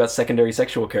once they've got secondary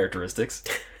sexual characteristics.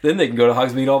 Then they can go to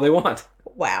Hogsmeade all they want.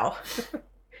 Wow.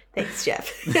 Thanks,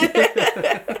 Jeff.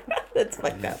 That's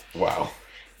fucked up. Wow.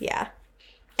 Yeah.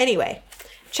 Anyway,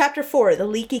 Chapter 4, The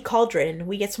Leaky Cauldron.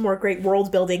 We get some more great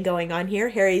world building going on here.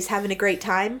 Harry's having a great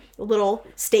time. A little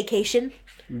staycation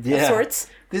of sorts.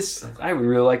 I would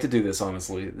really like to do this,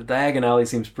 honestly. The Diagon Alley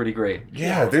seems pretty great.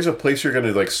 Yeah, if there's a place you're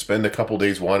going to spend a couple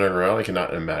days wandering around, I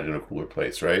cannot imagine a cooler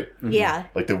place, right? Mm-hmm. Yeah.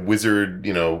 Like the wizard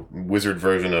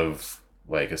version of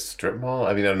like a strip mall.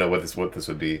 I mean, I don't know what this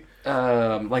would be.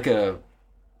 Like a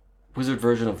wizard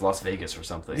version of Las Vegas or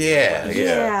something. Yeah.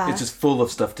 It's just full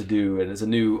of stuff to do, and it's a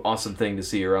new awesome thing to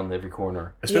see around every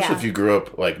corner. Especially if you grew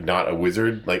up not a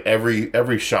wizard. Like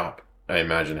every shop, I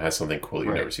imagine, has something cool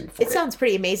you've never seen before. It sounds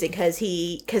pretty amazing because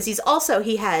he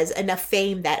has enough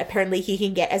fame that apparently he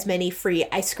can get as many free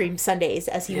ice cream sundaes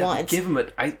as he wants. Give him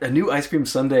a new ice cream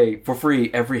sundae for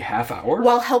free every half hour.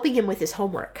 While helping him with his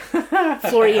homework.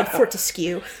 Florian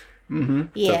Fortescue. Mm-hmm.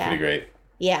 Yeah. That's pretty great.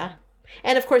 Yeah.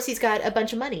 And of course, he's got a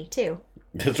bunch of money, too.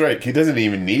 That's right. He doesn't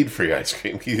even need free ice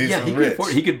cream. He's rich.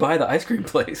 He could buy the ice cream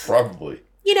place. Probably.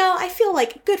 You know, I feel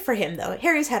like good for him, though.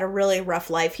 Harry's had a really rough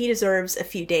life. He deserves a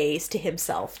few days to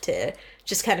himself to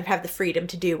just kind of have the freedom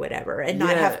to do whatever and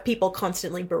not have people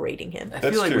constantly berating him. I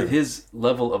feel like with his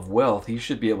level of wealth, he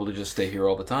should be able to just stay here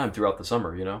all the time throughout the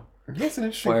summer, you know? That's an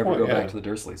interesting point. Why ever go back to the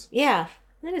Dursleys? Yeah,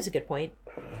 that is a good point.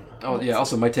 Oh, yeah.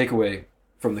 Also, my takeaway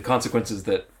from the consequences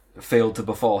that failed to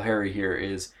befall Harry here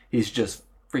is he's just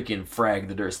freaking frag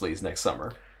the Dursleys next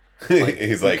summer. Like,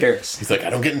 he's cares?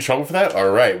 I don't get in trouble for that? All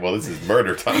right, well, this is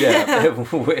murder time. Yeah.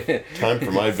 Time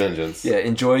for my vengeance. Yeah,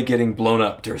 enjoy getting blown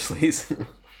up, Dursleys.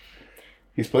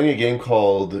 He's playing a game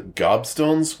called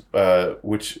Gobstones,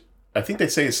 which I think they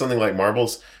say is something like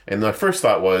marbles. And my first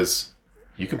thought was,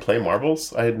 you can play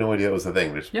marbles? I had no idea it was a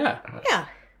thing. Yeah.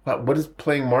 What does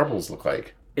playing marbles look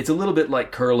like? It's a little bit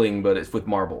like curling, but it's with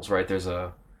marbles, right? There's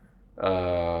a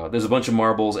bunch of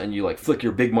marbles, and you like flick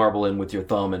your big marble in with your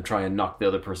thumb and try and knock the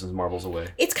other person's marbles away.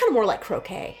 It's kind of more like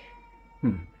croquet.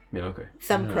 Yeah, okay.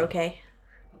 Thumb croquet.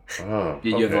 Oh,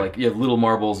 you have little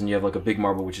marbles, and you have like a big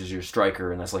marble, which is your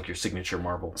striker, and that's like your signature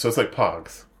marble. So it's like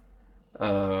Pogs.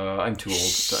 I'm too old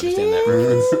to understand that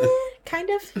reference. Kind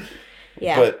of.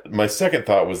 Yeah. But my second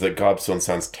thought was that Gobstone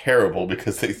sounds terrible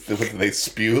because they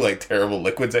spew like terrible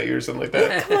liquids at you or something like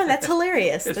that. Come on, that's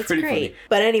hilarious. That's pretty great. funny.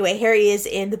 But anyway, Harry is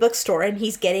in the bookstore and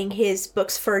he's getting his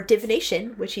books for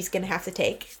divination, which he's going to have to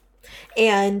take.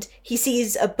 And he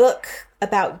sees a book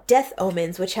about death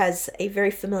omens, which has a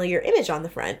very familiar image on the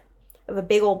front of a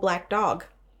big old black dog.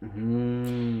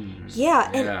 Yeah,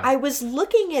 and I was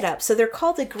looking it up. So they're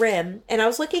called the Grimm, and I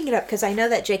was looking it up because I know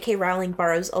that J.K. Rowling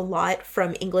borrows a lot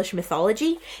from English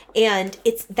mythology, and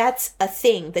that's a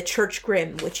thing, the Church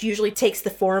Grimm, which usually takes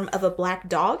the form of a black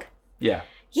dog. Yeah.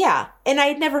 Yeah, and I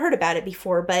had never heard about it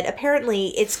before, but apparently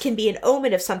it can be an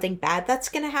omen of something bad that's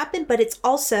going to happen, but it's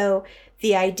also,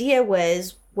 the idea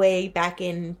was way back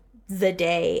in the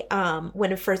day,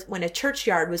 when a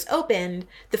churchyard was opened,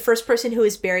 the first person who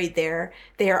was buried there,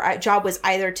 their job was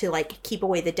either to like keep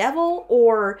away the devil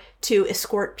or to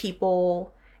escort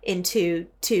people into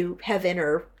heaven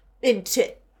or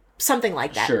into something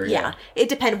like that. Sure, yeah. It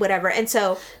depended, whatever. And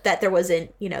so that there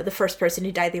wasn't, the first person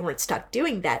who died, they weren't stuck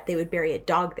doing that. They would bury a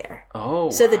dog there.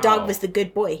 Oh, so the dog was the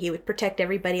good boy. He would protect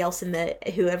everybody else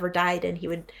whoever died, and he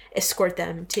would escort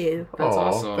them to. That's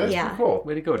awesome. That's pretty cool.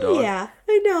 Way to go, dog. Yeah,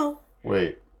 I know.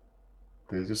 Wait,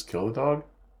 did they just kill the dog?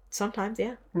 Sometimes,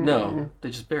 yeah. No, they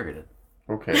just buried it.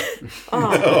 Okay.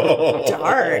 Oh,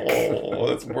 dark. Oh,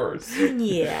 that's worse.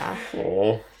 Yeah.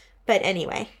 Oh. But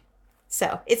anyway,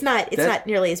 so it's not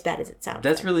nearly as bad as it sounds.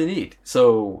 That's really neat.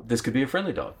 So this could be a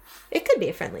friendly dog. It could be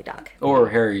a friendly dog. Or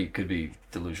Harry could be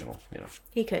delusional,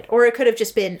 He could. Or it could have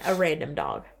just been a random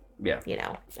dog. Yeah.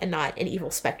 And not an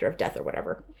evil specter of death or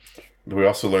whatever. We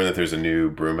also learned that there's a new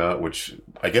broom out, which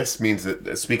I guess means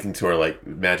that, speaking to our like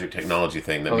magic technology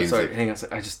thing, that means that... hang on a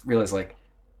second. I just realized, that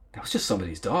was just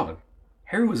somebody's dog.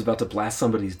 Harry was about to blast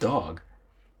somebody's dog.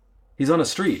 He's on a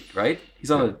street, right? He's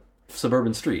on a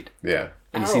suburban street. Yeah.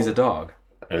 And he sees a dog.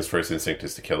 And his first instinct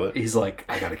is to kill it. He's like,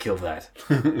 I gotta kill that.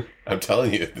 I'm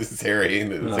telling you, this is Harry,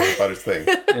 and this is Harry Potter's thing.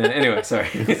 Anyway, sorry.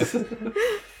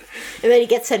 And then he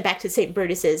gets sent back to St.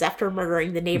 Brutus's after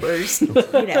murdering the neighbors,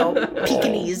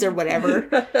 Pekingese or whatever.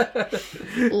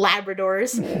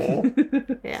 Labradors.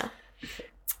 Yeah.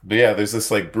 But yeah, there's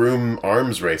this like broom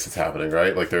arms race that's happening,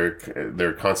 right? Like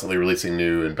they're constantly releasing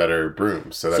new and better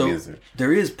brooms. So that means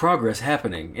there is progress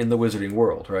happening in the wizarding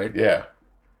world, right? Yeah.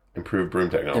 Improved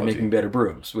broom technology. They're making better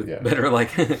brooms with better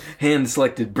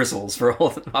hand-selected bristles for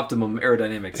optimum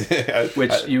aerodynamics.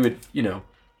 Which you would, you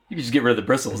could just get rid of the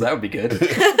bristles. That would be good.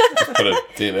 Put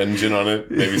an engine on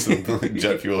it. Maybe some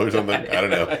jet fuel or something. I don't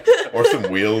know. Or some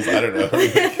wheels. I don't know.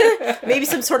 Maybe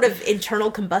some sort of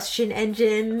internal combustion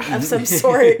engine of some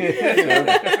sort.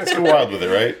 Let's go wild with it,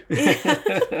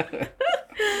 right?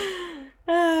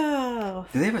 Oh.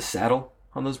 Do they have a saddle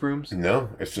on those brooms? No,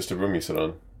 it's just a broom you sit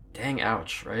on. Dang,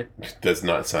 ouch, right? It does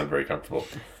not sound very comfortable.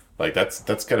 Like, that's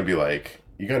got to be like...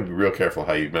 You got to be real careful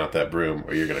how you mount that broom,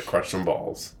 or you're going to crush some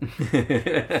balls.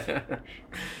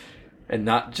 And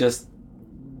not just...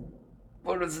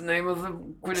 What is the name of the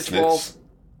Quidditch Snips.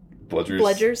 ball?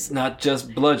 Bludgers? Not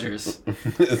just bludgers.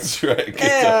 That's right. Good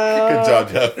job,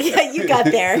 Jeff. Yeah, you got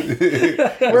there.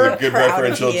 We're a good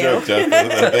referential joke, Jeff.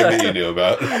 That's the thing that you knew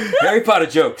about. Harry Potter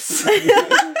jokes.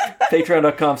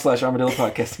 Patreon.com/Armadillo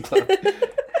Podcasting Club.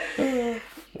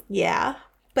 Yeah.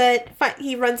 But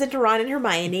he runs into Ron and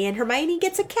Hermione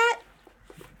gets a cat.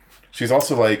 She's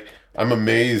also like, I'm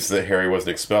amazed that Harry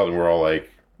wasn't expelled, and we're all like,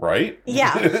 Right?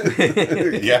 Yeah.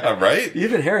 Yeah, right?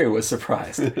 Even Harry was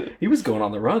surprised. He was going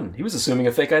on the run. He was assuming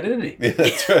a fake identity. Yeah,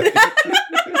 that's right.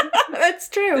 That's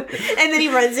true. And then he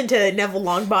runs into Neville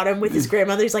Longbottom with his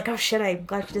grandmother. He's like, oh shit, I'm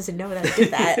glad she doesn't know that I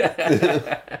did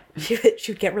that.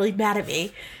 she would get really mad at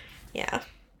me. Yeah.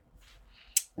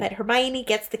 But Hermione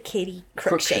gets the kitty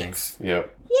Crookshanks.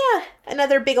 Yep. Yeah.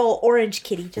 Another big old orange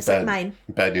kitty, just like mine.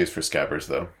 Bad news for Scabbers,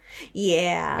 though.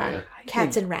 Yeah.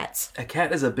 Cats and rats. A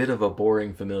cat is a bit of a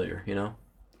boring familiar, you know?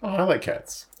 Oh, I like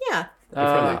cats. Yeah.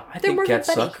 I They're think more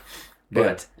cats funny. suck,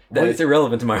 but that is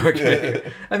irrelevant to my argument.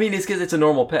 I mean, it's because it's a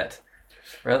normal pet,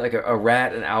 right? Like a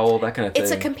rat, an owl, that kind of thing.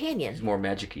 It's a companion. It's more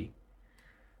magic-y.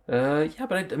 Yeah,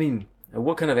 but I mean,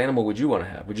 what kind of animal would you want to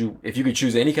have? Would you, if you could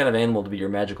choose any kind of animal to be your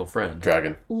magical friend?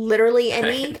 Dragon. Literally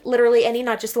any,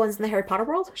 not just the ones in the Harry Potter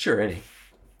world? Sure, any.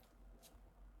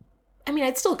 I mean,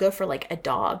 I'd still go for like a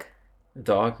dog. A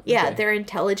dog? Yeah, Okay. they're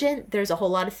intelligent. There's a whole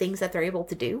lot of things that they're able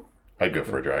to do. I'd go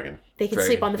for a dragon. They can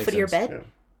Dragon, sleep on the makes foot of your sense. bed,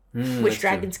 Yeah. which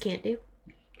dragons can't do.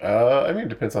 I mean, it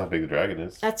depends on how big the dragon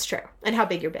is. That's true. And how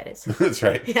big your bed is. That's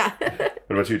right. Yeah. What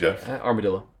about you, Jeff?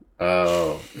 Armadillo.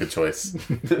 Oh, good choice.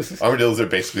 Armadillos are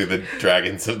basically the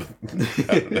dragons of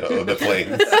the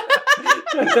plains.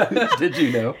 Did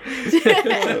you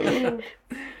know?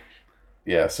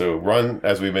 Yeah, so Ron,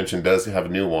 as we mentioned, does have a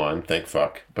new wand, thank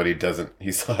fuck, but he doesn't.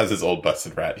 He still has his old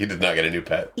busted rat. He did not get a new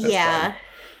pet. That's Yeah.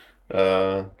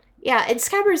 fine. Yeah, and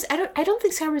Scabbers, I don't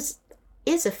think Scabbers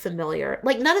is a familiar.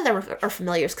 Like, none of them are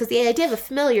familiars, because the idea of a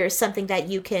familiar is something that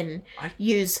you can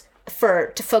use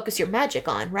to focus your magic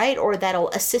on, right? Or that'll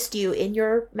assist you in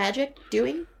your magic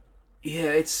doing.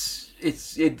 Yeah, it's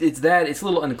that. It's a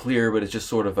little unclear, but it's just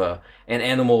sort of an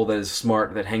animal that is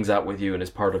smart, that hangs out with you and is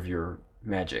part of your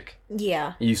magic.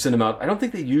 Yeah. You send them out. I don't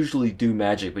think they usually do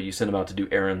magic, but you send them out to do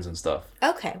errands and stuff.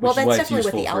 Okay. Well, Which is that's why it's definitely what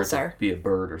useful the for it owls to are. be a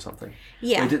bird or something.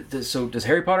 Yeah. Wait, so does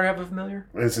Harry Potter have a familiar?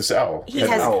 It's this owl. He Head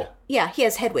has. owl. Yeah, he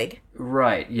has Hedwig.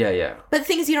 Right. Yeah. But the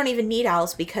thing is, you don't even need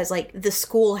owls because, like, the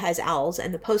school has owls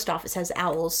and the post office has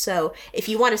owls. So if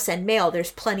you want to send mail, there's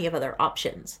plenty of other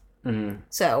options. Mm-hmm.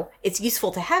 So it's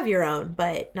useful to have your own,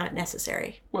 but not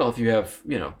necessary. Well, if you have,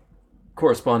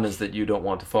 correspondence that you don't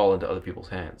want to fall into other people's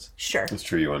hands. Sure. It's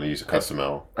true, you want to use a custom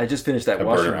owl. I just finished that A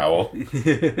washing. burner owl.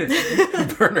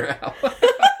 Burner owl.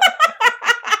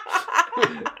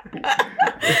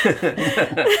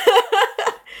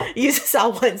 Use this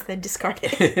all once, then discard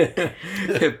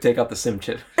it. Take out the SIM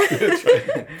chip. That's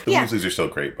right. The Yeah. Weasleys are still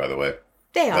great, by the way.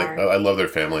 They Like, are. I love their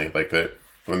family. Like,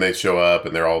 when they show up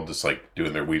and they're all just, like,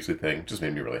 doing their Weasley thing, just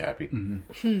made me really happy.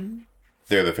 Mm-hmm.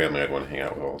 They're the family I'd want to hang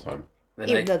out with all the time. And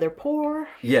Even though they're poor.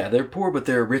 yeah, they're poor, but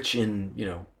they're rich in,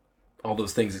 all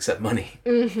those things except money.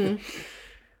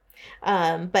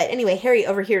 But anyway, Harry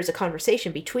overhears a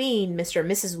conversation between Mr. and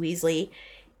Mrs. Weasley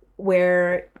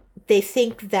where they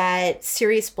think that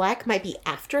Sirius Black might be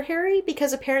after Harry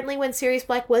because apparently when Sirius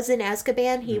Black was in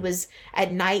Azkaban, he was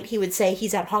at night, he would say,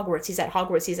 he's at Hogwarts, he's at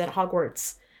Hogwarts, he's at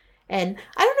Hogwarts. And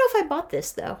I don't know if I bought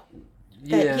this, though.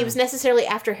 That he was necessarily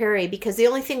after Harry because the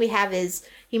only thing we have is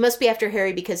he must be after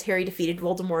Harry because Harry defeated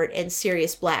Voldemort and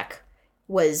Sirius Black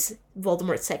was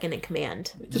Voldemort's second in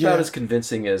command. It's about as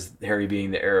convincing as Harry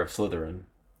being the heir of Slytherin.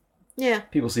 Yeah.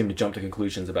 People seem to jump to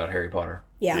conclusions about Harry Potter.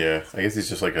 Yeah. Yeah, I guess he's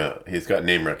just like he's got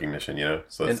name recognition,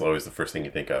 so that's always the first thing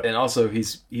you think of. And also,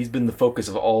 he's been the focus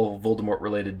of all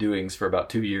Voldemort-related doings for about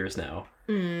 2 years now.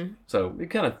 So it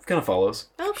kind of follows.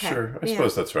 Okay. Sure, I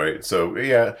suppose that's right. So,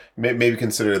 yeah, maybe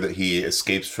consider that he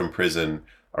escapes from prison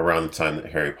around the time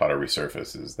that Harry Potter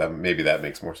resurfaces. Maybe that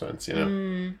makes more sense,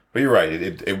 But you're right.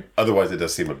 It otherwise, it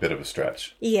does seem a bit of a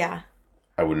stretch. Yeah.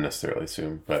 I wouldn't necessarily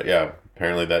assume. But, yeah,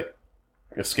 apparently that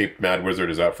escaped Mad Wizard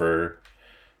is out for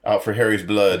Harry's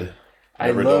blood.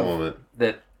 Never a dull love moment.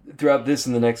 that throughout this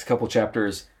and the next couple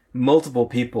chapters, multiple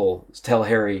people tell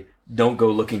Harry, don't go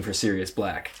looking for Sirius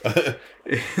Black.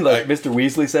 Like, Mr.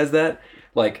 Weasley says that.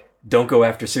 Like, don't go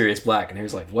after Sirius Black. And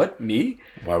Harry's like, what? Me?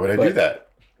 Why would I do that?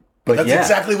 But That's yeah,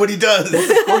 exactly what he does.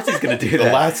 of course he's going to do The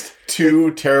that. last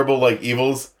two terrible,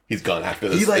 evils, he's gone after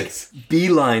this. He,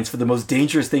 beelines for the most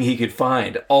dangerous thing he could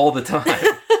find all the time.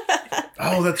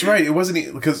 Oh, that's right. It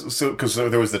wasn't because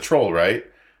there was the troll, right?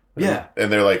 Yeah. And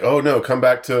they're like, "Oh no, come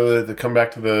back to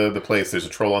the place. There's a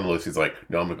troll on the list." He's like,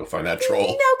 "No, I'm gonna go find that troll."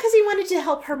 No, because he wanted to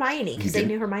help Hermione because they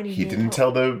knew Hermione. He needed didn't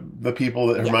help. tell the people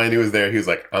that Hermione was there. He was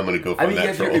like, "I'm gonna go find that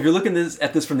if troll." you're looking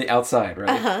at this from the outside,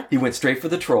 right? He went straight for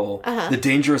the troll, the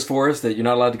dangerous forest that you're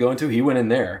not allowed to go into. He went in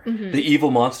there. The evil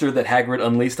monster that Hagrid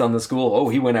unleashed on the school. Oh,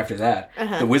 he went after that.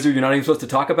 The wizard you're not even supposed to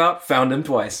talk about found him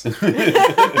twice.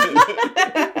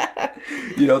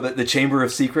 You know, the Chamber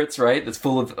of Secrets, right? That's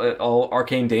full of all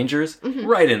arcane dangers.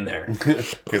 Right in there.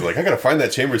 He's like, I gotta find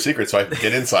that Chamber of Secrets so I can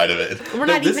get inside of it. We're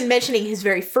not even mentioning his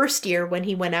very first year when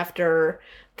he went after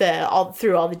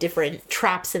through all the different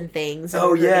traps and things.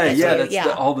 Oh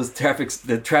yeah, all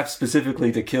the traps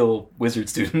specifically to kill wizard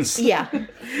students. Yeah,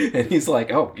 and he's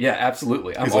like, oh yeah,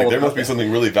 absolutely. He's like, there must be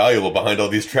something really valuable behind all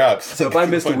these traps. So if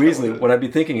I'm Mr. Weasley, what I'd be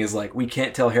thinking is like, we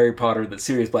can't tell Harry Potter that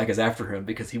Sirius Black is after him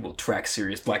because he will track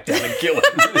Sirius Black down and kill him.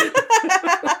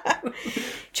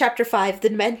 Chapter 5, The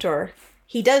Mentor.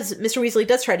 Mr. Weasley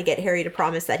does try to get Harry to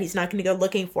promise that he's not going to go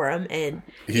looking for him, and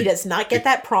he does not get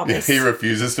that promise. He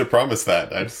refuses to promise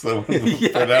that. I just want to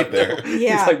put it out there.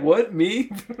 Yeah. He's like, what,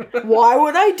 me? Why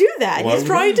would I do that? He's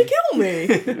trying to kill me.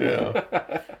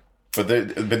 Yeah.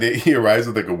 But he arrives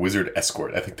with like a wizard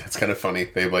escort. I think that's kind of funny.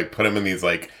 They like put him in these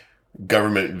like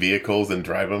government vehicles and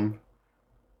drive him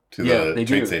to the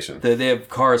train station. They have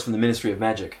cars from the Ministry of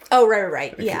Magic. Oh,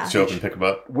 right. Yeah. Show up and pick them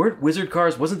up. Weren't wizard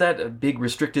cars, wasn't that a big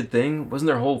restricted thing? Wasn't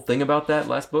there a whole thing about that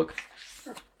last book?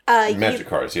 Magic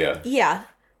cars, yeah. Yeah.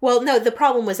 Well, no, the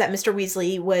problem was that Mr.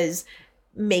 Weasley was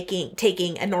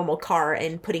taking a normal car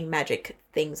and putting magic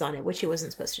things on it, which he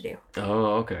wasn't supposed to do.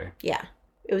 Oh, okay. Yeah.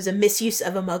 It was a misuse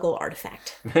of a Muggle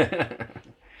artifact.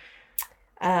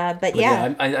 But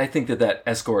yeah, I think that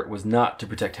escort was not to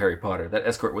protect Harry Potter. That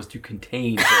escort was to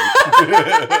contain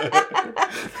Harry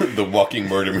Potter. The walking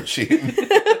murder machine.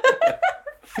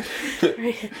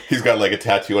 He's got like a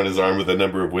tattoo on his arm with the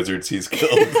number of wizards he's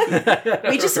killed.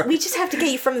 We just have to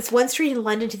get you from this one street in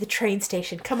London to the train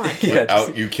station. Come on, kid.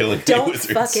 Without you killing Don't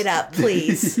wizards. fuck it up,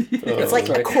 please. It's like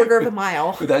a quarter of a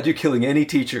mile. Without you killing any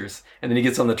teachers. And then he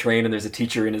gets on the train and there's a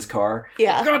teacher in his car.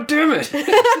 Yeah. God damn it!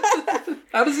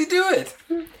 How does he do it?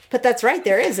 But that's right.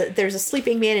 There's a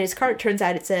sleeping man in his car. It turns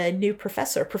out it's a new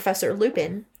professor, Professor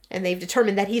Lupin. And they've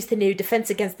determined that he's the new Defense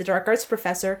Against the Dark Arts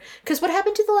professor. Because what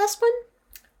happened to the last one?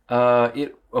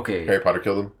 Harry Potter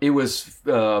killed him? It was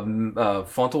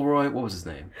Fauntleroy. What was his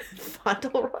name?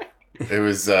 Fauntleroy? It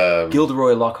was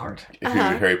Gilderoy Lockhart.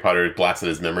 Harry Potter blasted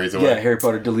his memories away. Yeah, Harry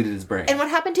Potter deleted his brain. And what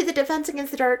happened to the Defense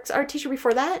Against the Dark Art teacher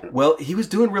before that? Well, he was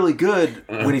doing really good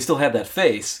when he still had that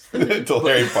face. Until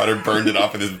Harry Potter burned it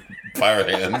off with his fire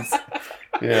hands.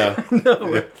 Yeah.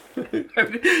 No. Yeah. I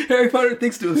mean, Harry Potter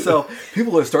thinks to himself,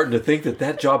 people are starting to think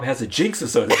that job has a jinx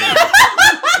associated with it.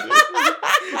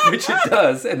 Which it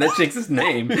does, and that jinx's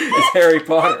name is Harry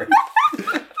Potter.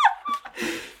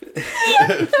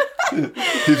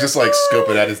 He's just like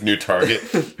scoping at his new target.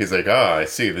 He's like, I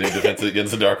see, the new Defense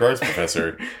Against the Dark Arts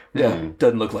professor. Yeah,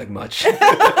 doesn't look like much.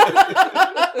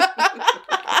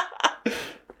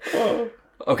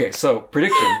 Okay, so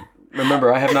prediction.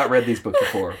 Remember, I have not read these books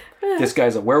before. This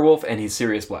guy's a werewolf, and he's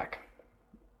Sirius Black.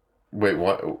 Wait,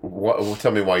 what?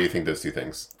 Tell me why you think those two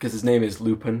things. Because his name is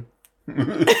Lupin.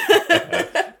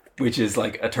 Which is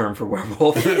like a term for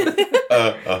werewolf.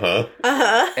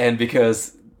 And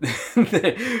because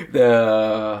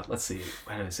let's see,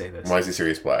 how do I say this? Why is he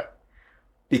Sirius Black?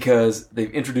 Because they've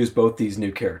introduced both these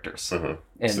new characters. And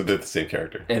so they're the same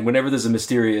character. And whenever there's a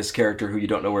mysterious character who you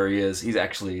don't know where he is, he's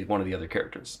actually one of the other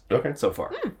characters. Okay. So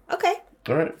far. Okay.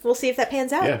 All right. We'll see if that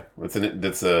pans out. Yeah, that's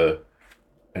an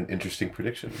interesting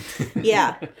prediction.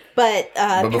 Yeah, but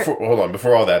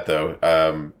before all that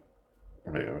though,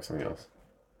 maybe there was something else.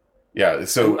 Yeah,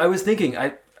 so I was thinking,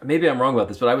 maybe I'm wrong about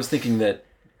this, but I was thinking that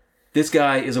this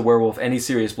guy is a werewolf and he's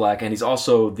Sirius Black, and he's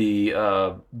also the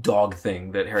dog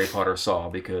thing that Harry Potter saw,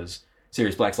 because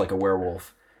Sirius Black's like a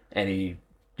werewolf, and he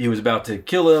was about to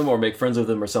kill him or make friends with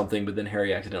him or something, but then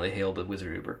Harry accidentally hailed a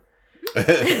wizard Uber.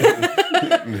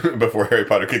 Before Harry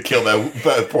Potter could kill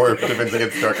that poor Defense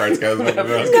Against the Dark Arts guy. No,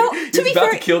 he was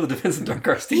about to kill the Defense Against the Dark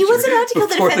Arts teacher. He wasn't about to kill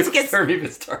the Defense Against... term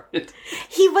even started.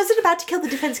 He wasn't about to kill the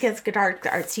Defense Against the Dark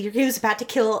Arts teacher. He was about to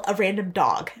kill a random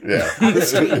dog. Yeah. On the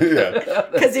street. Yeah.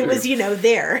 Because it was,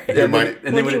 there. And then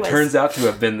when it turns out to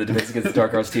have been the Defense Against the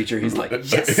Dark Arts teacher, he's like,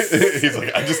 yes. He's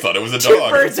like, I just thought it was a Two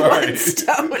dog. birds, one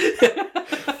stone.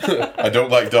 I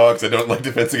don't like dogs. I don't like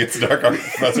Defense Against the Dark Arts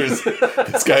professors.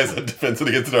 This guy is a Defense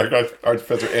Against the Dark Arts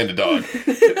professor and a dog.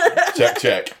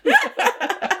 Check.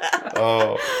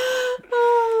 Oh.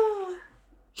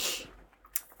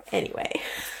 Anyway.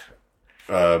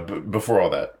 Before all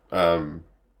that,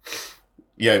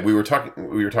 we were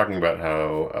talking about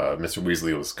how Mr.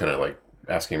 Weasley was kind of like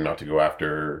asking him not to go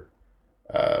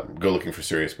looking for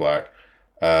Sirius Black,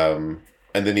 and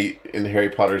then Harry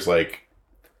Potter's like,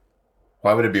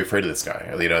 why would I be afraid of this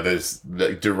guy? There's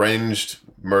the deranged,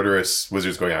 murderous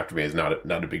wizards going after me is not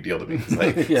a big deal to me. It's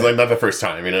like, it's like not the first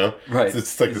time, Right.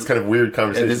 It's like this kind of weird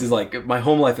conversation. And this is like, my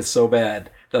home life is so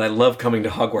bad that I love coming to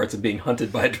Hogwarts and being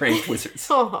hunted by deranged wizards.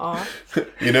 Aw.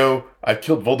 You know, I've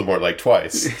killed Voldemort like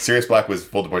twice. Sirius Black was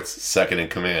Voldemort's second in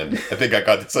command. I think I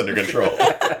got this under control.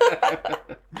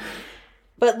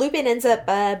 But Lupin ends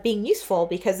up being useful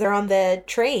because they're on the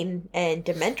train and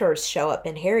Dementors show up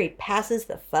and Harry passes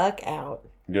the fuck out.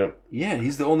 Yep. Yeah,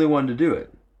 he's the only one to do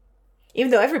it.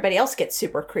 Even though everybody else gets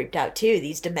super creeped out too.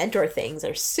 These Dementor things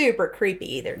are super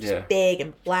creepy. They're just big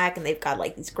and black and they've got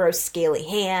like these gross scaly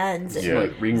hands. And... Yeah.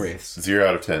 Like ring wraiths. 0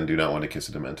 out of 10 do not want to kiss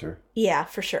a Dementor. Yeah,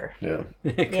 for sure. Yeah.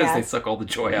 Because they suck all the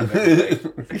joy out of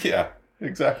everything. Yeah,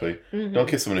 exactly. Don't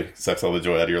kiss someone who sucks all the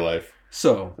joy out of your life.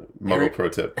 So, Muggle pro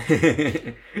tip.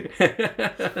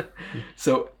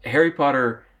 So, Harry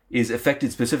Potter is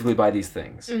affected specifically by these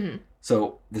things.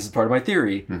 So, this is part of my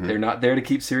theory. They're not there to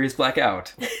keep Sirius Black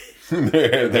out.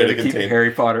 They're They're to to keep contain.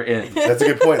 Harry Potter in. That's a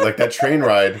good point. Like that train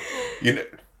ride, you know,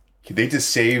 they just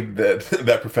saved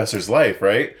that professor's life,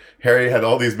 right? Harry had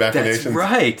all these machinations. That's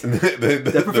right.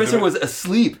 The professor was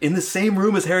asleep in the same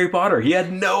room as Harry Potter. He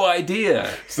had no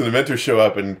idea. So the mentors show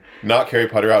up and knock Harry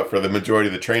Potter out for the majority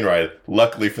of the train ride.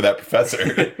 Luckily for that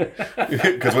professor,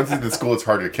 because once he's in the school, it's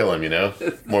harder to kill him. You know,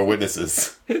 more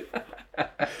witnesses.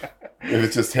 If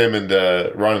it's just him and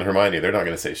Ron and Hermione, they're not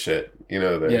going to say shit. You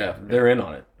know, They're in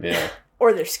on it. Yeah,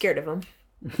 Or they're scared of him.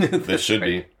 they should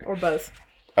be. Or both.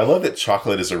 I love that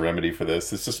chocolate is a remedy for this.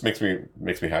 This just makes me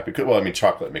happy. Well, I mean,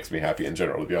 chocolate makes me happy in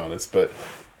general, to be honest. But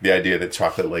the idea that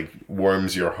chocolate like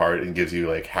warms your heart and gives you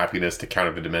like happiness to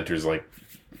counter the Dementors, like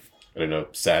I don't know,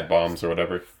 sad bombs or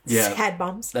whatever. Yeah, Sad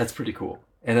bombs. that's pretty cool.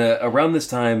 And around this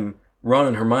time, Ron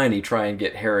and Hermione try and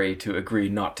get Harry to agree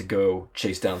not to go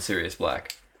chase down Sirius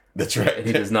Black. That's right. And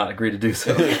he does not agree to do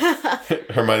so.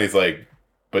 Hermione's like,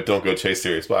 but don't go chase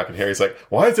Sirius Black. And Harry's like,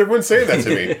 why is everyone saying that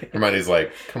to me? Hermione's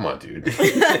like, come on, dude.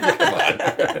 Come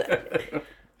on.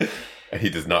 And he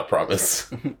does not promise.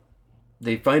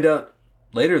 They find out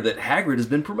later that Hagrid has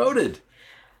been promoted.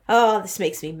 Oh, this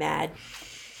makes me mad.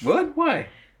 What? Why?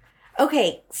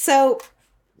 Okay, so,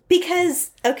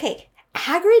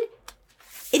 Hagrid,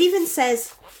 it even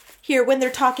says here when they're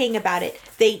talking about it,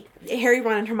 Harry,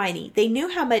 Ron, and Hermione, they knew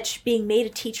how much being made a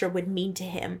teacher would mean to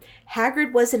him.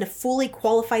 Hagrid wasn't a fully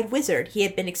qualified wizard. He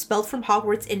had been expelled from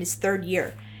Hogwarts in his 3rd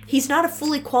year. He's not a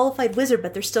fully qualified wizard,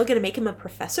 but they're still going to make him a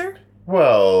professor?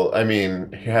 Well, I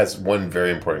mean, he has one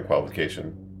very important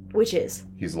qualification. Which is?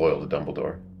 He's loyal to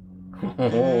Dumbledore.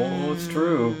 Oh, it's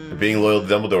true. Being loyal to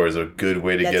Dumbledore is a good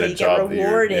way to That's get how a you job. get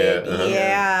rewarded. that you're-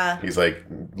 Yeah. He's like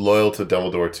loyal to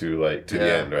Dumbledore to the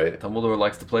end, right? Dumbledore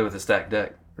likes to play with a stacked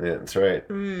deck. Yeah, that's right.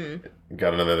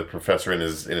 Got another professor in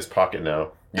his pocket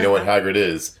now. You know what Hagrid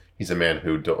is? He's a man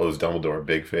who owes Dumbledore a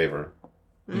big favor.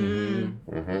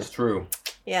 It's true.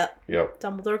 Yep. Yep.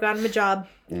 Dumbledore got him a job.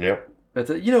 Yep. But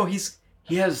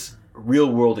he has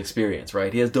real world experience,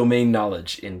 right? He has domain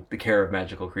knowledge in the care of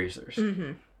magical creatures.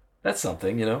 That's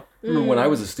something, you know. Remember when I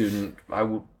was a student,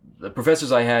 the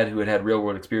professors I had who had real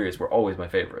world experience were always my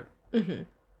favorite.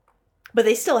 But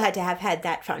they still had to have had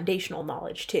that foundational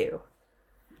knowledge, too.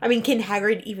 I mean, can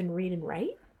Hagrid even read and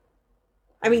write?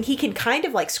 I mean, he can kind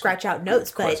of, like, scratch out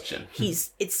notes, but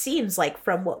it seems like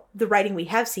from what the writing we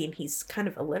have seen, he's kind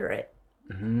of illiterate.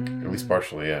 At least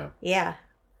partially, yeah. Yeah.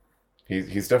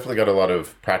 He's definitely got a lot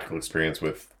of practical experience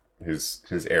with his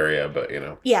area, but you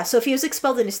know. Yeah, so if he was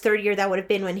expelled in his 3rd year, that would have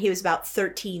been when he was about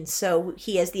 13. So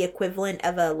he has the equivalent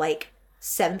of a,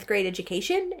 7th grade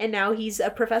education, and now he's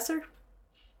a professor?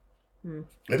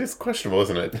 It is questionable,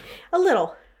 isn't it? A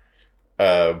little.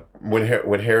 When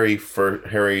Harry,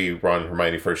 Ron, and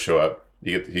Hermione first show up,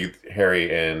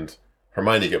 Harry and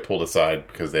Hermione get pulled aside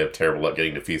because they have terrible luck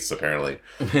getting to feasts, apparently.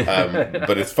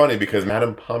 But it's funny because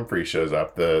Madame Pomfrey shows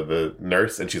up, the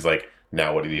nurse, and she's like,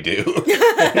 now what did he do?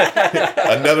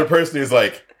 Another person who's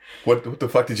like, what the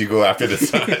fuck did you go after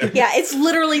this time? Yeah, it's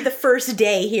literally the first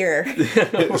day here.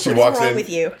 She walks wrong in. with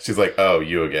you? She's like, "Oh,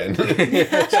 you again?"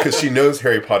 Because she knows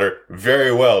Harry Potter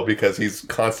very well because he's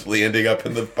constantly ending up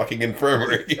in the fucking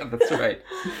infirmary. Yeah, that's right.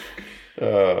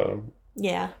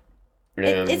 Yeah.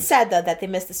 And It's sad, though, that they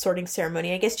missed the sorting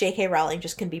ceremony. I guess J.K. Rowling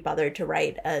just couldn't be bothered to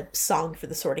write a song for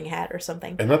the Sorting Hat or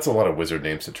something. and that's a lot of wizard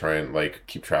names to try and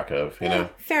keep track of. You know,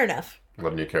 Fair enough. a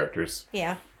lot of new characters.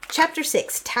 Yeah. Chapter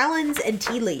 6, Talons and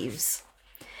Tea Leaves.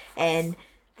 And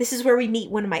this is where we meet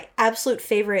one of my absolute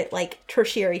favorite,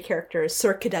 tertiary characters,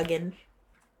 Sir Cadogan.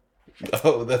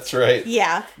 Oh, that's right.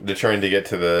 Yeah. They're trying to get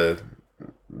to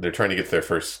their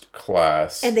first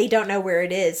class. And they don't know where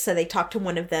it is, so they talk to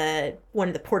one of the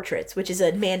portraits, which is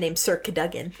a man named Sir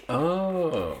Cadogan.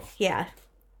 Oh. Yeah.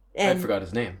 I And forgot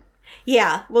his name.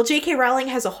 yeah. Well, J.K. Rowling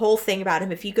has a whole thing about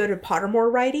him. If you go to Pottermore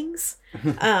writings,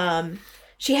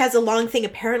 She has a long thing.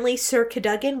 Apparently, Sir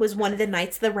Cadogan was one of the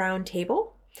Knights of the Round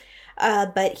Table.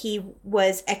 But he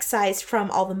was excised from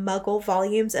all the Muggle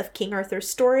volumes of King Arthur's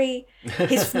story.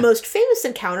 His most famous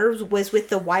encounter was with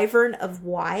the Wyvern of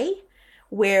Wye,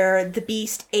 where the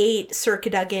beast ate Sir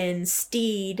Cadogan's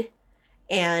steed.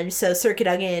 And so Sir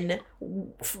Cadogan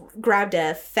grabbed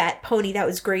a fat pony that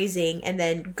was grazing and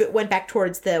then went back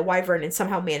towards the wyvern and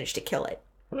somehow managed to kill it.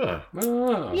 Huh.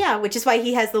 Oh. Yeah, which is why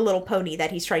he has the little pony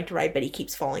that he's trying to ride, but he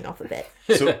keeps falling off of it.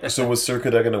 So was Sir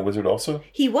Cadogan a wizard also?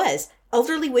 He was.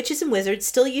 Elderly witches and wizards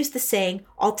still use the saying,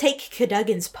 "I'll take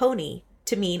Cadogan's pony,"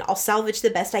 to mean I'll salvage the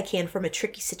best I can from a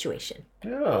tricky situation.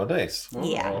 Oh, nice. Oh,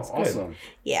 Yeah. that's awesome.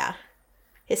 Yeah.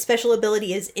 His special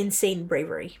ability is insane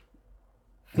bravery.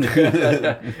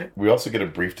 We also get a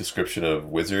brief description of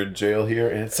wizard jail here,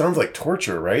 and it sounds like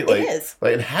torture, right? Like, It is.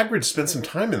 Like, and Hagrid spent some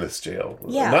time in this jail.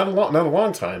 Yeah. Not a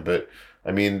long time, but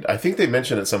I mean, I think they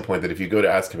mentioned at some point that if you go to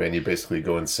Azkaban, you basically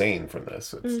go insane from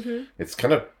this. It's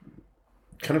kind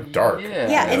of dark.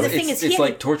 Yeah, and the thing is, it's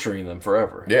like torturing them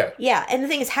forever. Yeah. Yeah, and the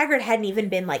thing is, Hagrid hadn't even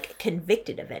been, like,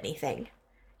 convicted of anything.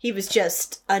 He was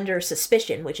just under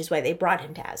suspicion, which is why they brought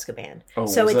him to Azkaban. Oh,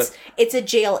 so was it's a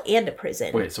jail and a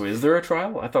prison. Wait, so is there a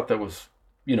trial? I thought that was,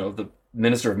 the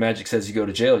Minister of Magic says you go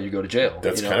to jail, you go to jail.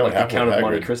 That's kind kind of what like the happened Count with of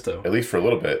Monte Hagrid, Cristo. at least for a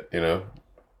little bit,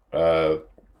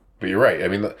 But you're right. I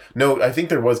mean, no, I think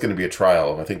there was going to be a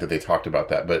trial. I think that they talked about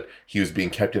that, but he was being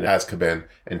kept in Azkaban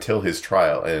until his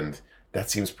trial, and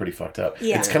that seems pretty fucked up.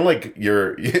 Yeah. It's kind of like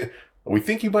we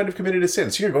think you might have committed a sin,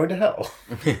 so you're going to hell.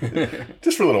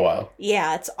 Just for a little while.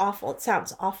 Yeah, it's awful. It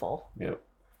sounds awful. Yeah.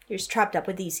 You're just trapped up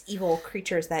with these evil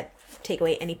creatures that take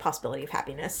away any possibility of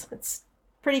happiness. It's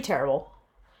pretty terrible.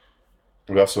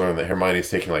 We also learned that Hermione's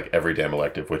taking like every damn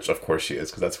elective, which of course she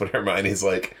is, because that's what Hermione's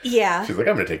like. Yeah. She's like,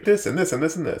 I'm going to take this and this and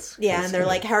this and this. Yeah, and they're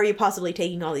like, how are you possibly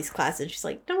taking all these classes? And she's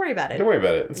like, don't worry about it. Don't worry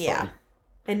about it. It's Yeah. fine.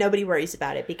 And nobody worries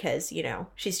about it because,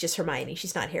 she's just Hermione.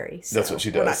 She's not Harry. So That's what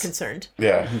she We're not does. concerned.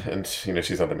 Yeah, and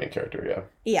she's not the main character,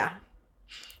 yeah.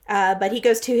 Yeah. But he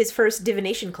goes to his first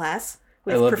divination class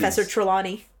with love Professor these.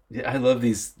 Trelawney. Yeah, I love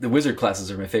these. The wizard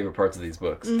classes are my favorite parts of these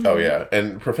books. Mm-hmm. Oh yeah,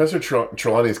 and Professor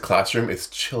Trelawney's classroom is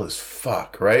chill as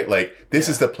fuck, right? Like this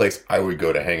is the place I would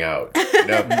go to hang out.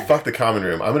 Fuck the common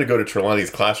room. I'm gonna go to Trelawney's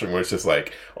classroom where it's just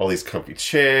like all these comfy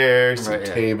chairs, some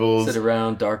tables, Sit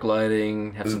around, dark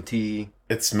lighting, have some tea.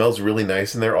 It smells really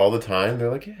nice in there all the time.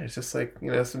 They're like, yeah, it's just like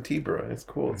some tea brewing. It's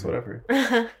cool. It's whatever.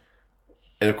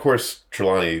 And of course,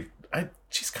 Trelawney,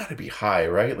 she's got to be high,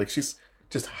 right? Like she's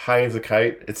just high as a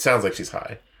kite. It sounds like she's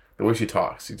high. The way she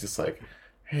talks, she's just like,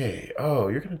 hey,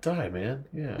 you're going to die, man.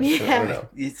 Yeah. So, I don't know.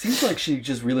 It seems like she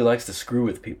just really likes to screw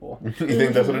with people. You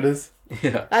think that's what it is?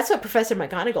 Yeah. That's what Professor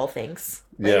McGonagall thinks.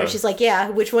 Later, Yeah. she's like, yeah,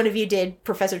 which one of you did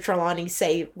Professor Trelawney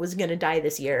say was going to die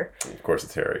this year? Of course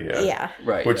it's Harry, yeah. Yeah.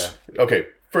 Right. Which, okay,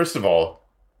 first of all,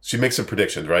 she makes some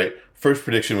predictions, right? First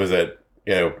prediction was that,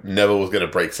 Neville was going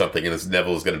to break something and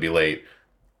Neville was going to be late.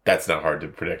 That's not hard to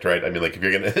predict, right? I mean, like, if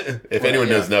you're going to, if anyone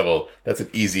knows Neville, that's an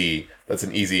easy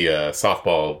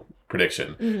softball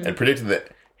prediction. Mm-hmm. And predicting that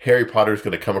Harry Potter is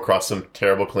going to come across some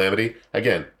terrible calamity,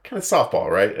 again, kind of softball,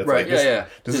 right? It's Right. like, Yeah.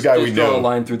 This is a guy we just draw know. a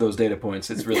line through those data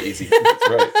points. It's really easy. That's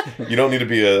right. You don't need to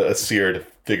be a seer to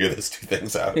figure those two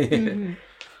things out. Mm-hmm.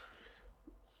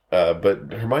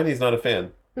 But Hermione's not a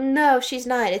fan. No, she's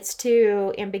not. It's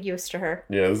too ambiguous to her.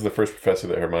 Yeah, this is the first professor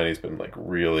that Hermione's been like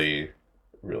really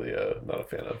not a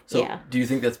fan of. So, Yeah. do you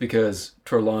think that's because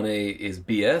Trelawney is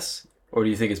BS, or do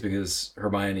you think it's because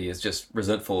Hermione is just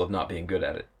resentful of not being good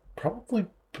at it? Probably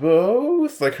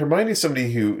both. Like Hermione's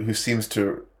somebody who seems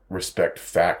to respect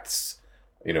facts,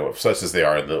 such as they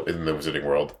are in the wizarding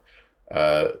world.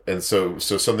 And so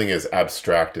something as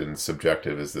abstract and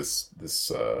subjective as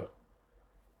this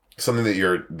something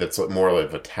that's more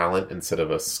of a talent instead of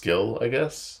a skill, I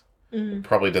guess,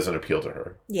 probably doesn't appeal to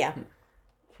her. Yeah.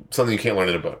 Something you can't learn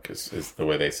in a book is the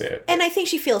way they say it. And I think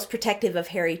she feels protective of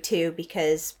Harry, too,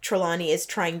 because Trelawney is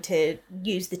trying to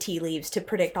use the tea leaves to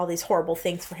predict all these horrible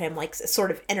things for him, like sort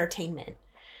of entertainment.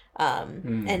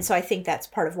 And so I think that's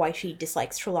part of why she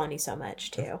dislikes Trelawney so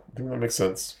much, too. I think that makes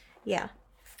sense. Yeah.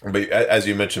 But as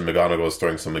you mentioned, McGonagall was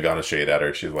throwing some McGonagall shade at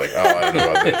her. She's like, I don't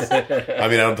know about this. I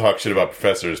mean, I don't talk shit about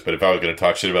professors, but if I was going to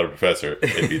talk shit about a professor,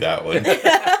 it'd be that one.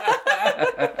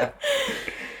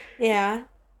 Yeah.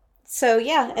 So,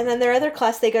 yeah. And then their other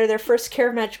class, they go to their first Care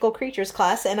of Magical Creatures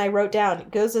class, and I wrote down,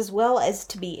 it goes as well as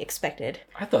to be expected.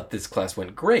 I thought this class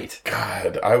went great.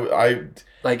 God, I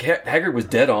Like, Hagrid was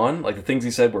dead on. Like, the things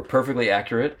he said were perfectly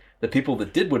accurate. The people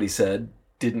that did what he said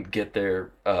didn't get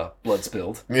their blood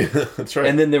spilled. yeah, that's right.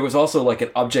 And then there was also, like,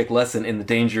 an object lesson in the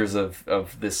dangers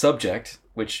of this subject.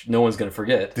 which no one's going to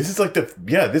forget. This is like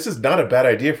this is not a bad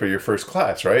idea for your first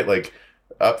class, right? Like,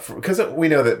 because we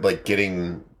know that like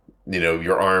getting,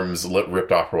 your arms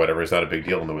ripped off or whatever is not a big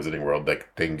deal in the Wizarding world. Like,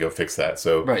 they can go fix that.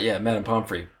 So Right, yeah, Madame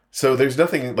Pomfrey. So there's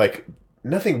nothing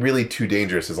really too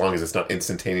dangerous as long as it's not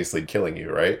instantaneously killing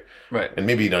you, right? Right. And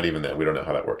maybe not even that. We don't know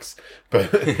how that works.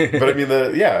 But I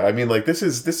mean this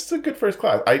is a good first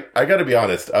class. I got to be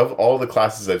honest, of all the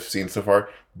classes I've seen so far,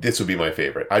 this would be my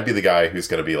favorite. I'd be the guy who's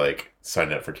going to be like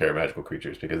signing up for Care of Magical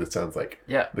Creatures because it sounds like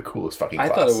the coolest fucking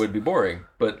class. I thought it would be boring,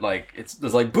 but like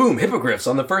there's like boom, hippogriffs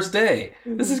on the first day.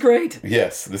 This is great.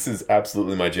 Yes, this is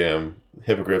absolutely my jam.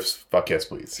 Hippogriffs, fuck yes,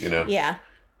 please. Yeah.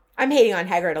 I'm hating on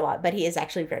Hagrid a lot, but he is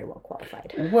actually very well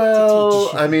qualified. Well,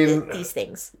 to teach I mean, these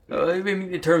things. I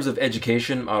mean, in terms of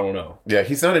education, I don't know. Yeah,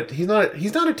 he's not a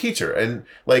teacher, and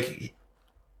like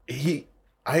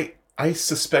I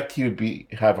suspect he would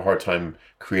have a hard time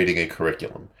creating a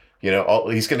curriculum.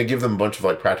 He's going to give them a bunch of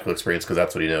like practical experience because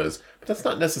that's what he knows, but that's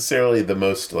not necessarily the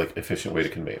most like efficient way to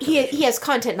convey it. He has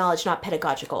content knowledge, not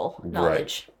pedagogical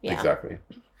knowledge. Right. Yeah. Exactly.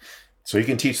 So he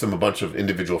can teach them a bunch of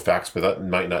individual facts, but that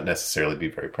might not necessarily be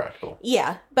very practical.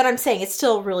 Yeah, but I'm saying it's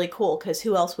still really cool because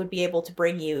who else would be able to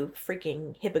bring you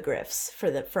freaking hippogriffs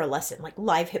for a lesson, like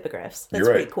live hippogriffs? That's You're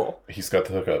right. pretty cool. He's got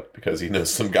the hookup because he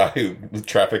knows some guy who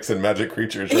traffics in magic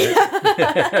creatures,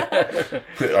 right?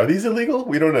 Are these illegal?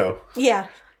 We don't know. Yeah,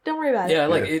 don't worry about it. Yeah,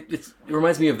 like it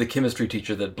reminds me of the chemistry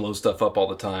teacher that blows stuff up all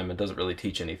the time and doesn't really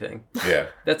teach anything. Yeah.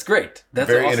 That's great. That's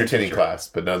very an awesome entertaining teacher. class,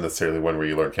 but not necessarily one where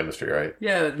you learn chemistry, right?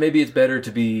 Yeah, maybe it's better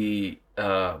to be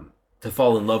to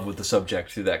fall in love with the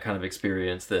subject through that kind of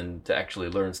experience than to actually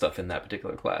learn stuff in that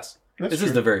particular class. This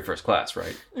is the very first class,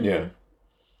 right? Mm-hmm. Yeah.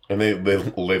 And they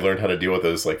learned how to deal with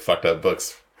those like fucked up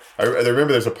books. I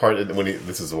remember there's a part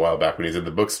this is a while back when he's in the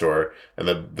bookstore and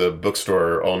the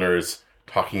bookstore owner's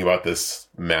talking about this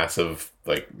massive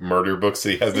like murder books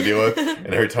that he has to deal with, and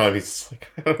every time he's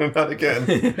like, not again,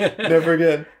 never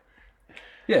again.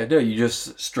 Yeah, no, you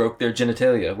just stroke their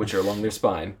genitalia, which are along their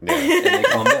spine, Yeah. and they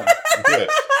calm down. Yeah.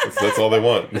 That's all they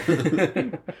want.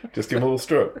 Just give him a little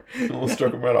stroke.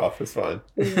 Them right off. It's fine.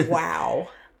 Wow.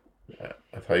 Yeah,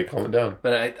 that's how you calm it down.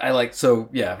 But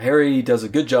Harry does a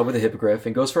good job with the hippogriff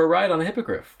and goes for a ride on a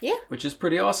hippogriff. Yeah. Which is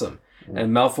pretty awesome.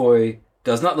 And Malfoy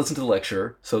does not listen to the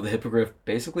lecture, so the hippogriff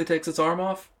basically takes its arm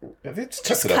off. It Just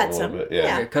cuts it up cuts a little him. bit.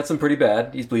 Yeah. It cuts him pretty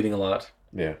bad. He's bleeding a lot.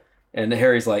 Yeah. And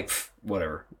Harry's like,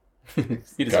 whatever.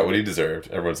 He Got what he deserved.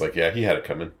 Everyone's like, yeah, he had it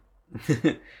coming.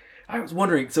 I was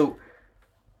wondering, so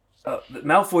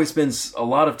Malfoy spends a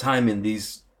lot of time in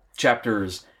these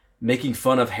chapters making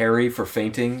fun of Harry for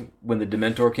fainting when the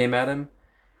Dementor came at him.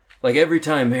 Like, every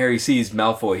time Harry sees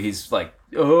Malfoy, he's like,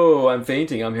 oh, I'm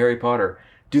fainting, I'm Harry Potter.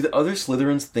 Do the other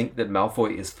Slytherins think that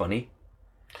Malfoy is funny?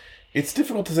 It's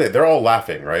difficult to say. They're all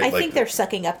laughing, right? I think they're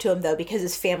sucking up to him, though, because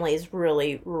his family is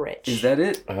really rich. Is that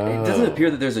it? It doesn't appear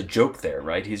that there's a joke there,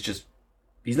 right? He's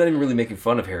not even really making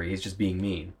fun of Harry, he's just being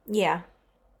mean. Yeah.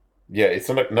 Yeah, it's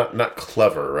not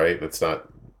clever, right? There's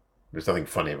nothing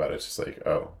funny about it. It's just like,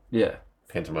 oh. Yeah.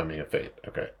 Pantomiming a fate.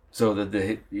 Okay. So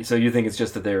so you think it's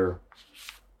just that they're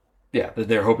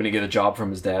hoping to get a job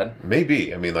from his dad?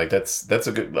 Maybe. I mean, like that's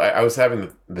a good. I was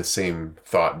having the same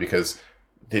thought because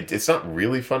it's not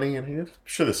really funny. I mean, I'm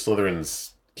sure the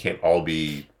Slytherins can't all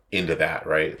be into that,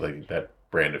 right? Like that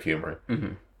brand of humor.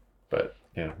 Mm-hmm. But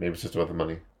yeah, maybe it's just about the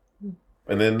money.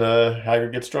 And then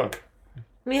Hagrid gets drunk.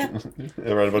 Yeah.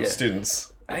 Around a bunch of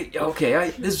students. This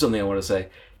is something I want to say.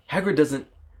 Hagrid doesn't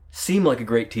seem like a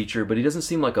great teacher, but he doesn't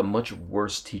seem like a much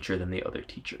worse teacher than the other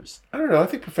teachers. I don't know. I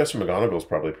think Professor McGonagall's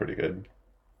probably pretty good.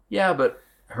 Yeah, but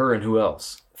her and who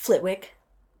else? Flitwick.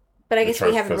 But I guess we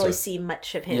Charles haven't really Professor. seen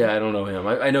much of him. Yeah, I don't know him.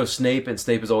 I know Snape, and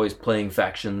Snape is always playing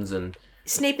factions, and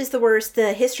Snape is the worst.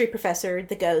 The history professor,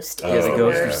 the ghost, yeah, is the the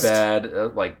Ghost worst. was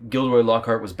bad. Like Gilderoy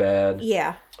Lockhart was bad.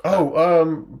 Yeah.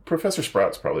 Professor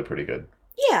Sprout's probably pretty good.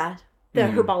 Yeah. The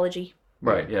herbology.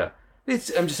 Right. Yeah.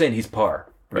 I'm just saying he's par.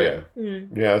 Right. Yeah.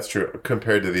 Yeah, that's true.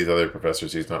 Compared to these other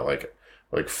professors, he's not like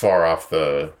far off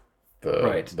the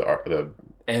Right. the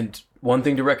And one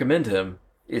thing to recommend him: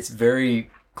 it's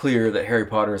very clear that Harry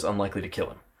Potter is unlikely to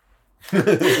kill him.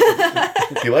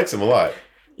 he likes him a lot.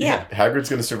 Yeah. Hagrid's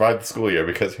going to survive the school year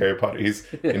because Harry Potter. He's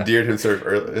endeared himself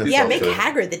early. Yeah, make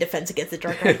Hagrid the defense against the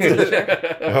dark arts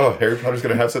teacher. Oh, Harry Potter's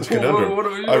going to have such a conundrum. What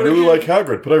are we I doing really here? like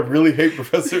Hagrid, but I really hate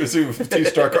professors who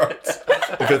teach dark arts.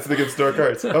 Defense against dark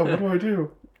arts. Oh, what do I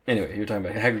do? Anyway, you're talking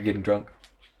about Hagrid getting drunk.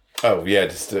 Oh yeah,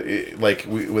 just when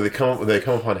they come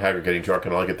upon Hagrid getting drunk,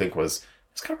 and all I could think was,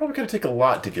 it's probably going to take a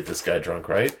lot to get this guy drunk,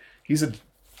 right? He's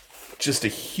just a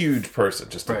huge person,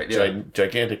 just a Right, yeah.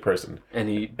 gigantic person. And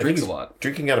he I think drinks he's a lot.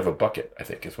 Drinking out of a bucket, I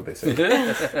think, is what they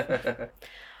say.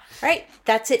 All right,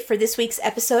 that's it for this week's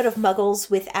episode of Muggles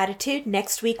with Attitude.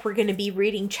 Next week, we're going to be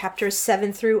reading chapters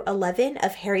 7 through 11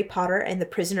 of Harry Potter and the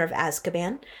Prisoner of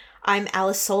Azkaban. I'm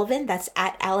Alice Sullivan. That's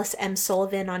at Alice M.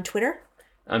 Sullivan on Twitter.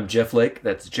 I'm Jeff Lake.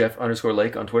 That's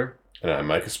Jeff_Lake on Twitter. And I'm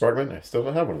Micah Sparkman. I still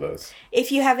don't have one of those.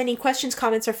 If you have any questions,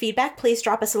 comments, or feedback, please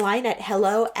drop us a line at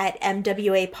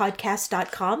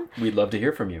hello@mwapodcast.com. We'd love to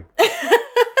hear from you.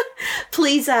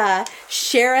 Please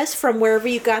share us from wherever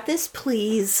you got this.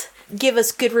 Please give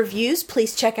us good reviews.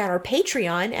 Please check out our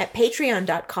Patreon at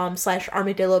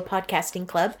patreon.com/Armadillo Podcasting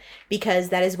Club, because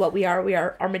that is what we are. We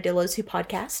are armadillos who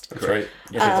podcast. That's right.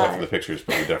 You can't tell from the pictures,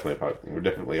 but we're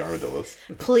definitely armadillos.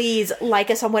 Please like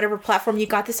us on whatever platform you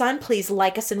got this on. Please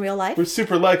like us in real life. We're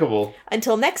super likable.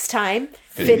 Until next time,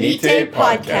 Finite Finite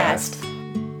Podcast. Podcast.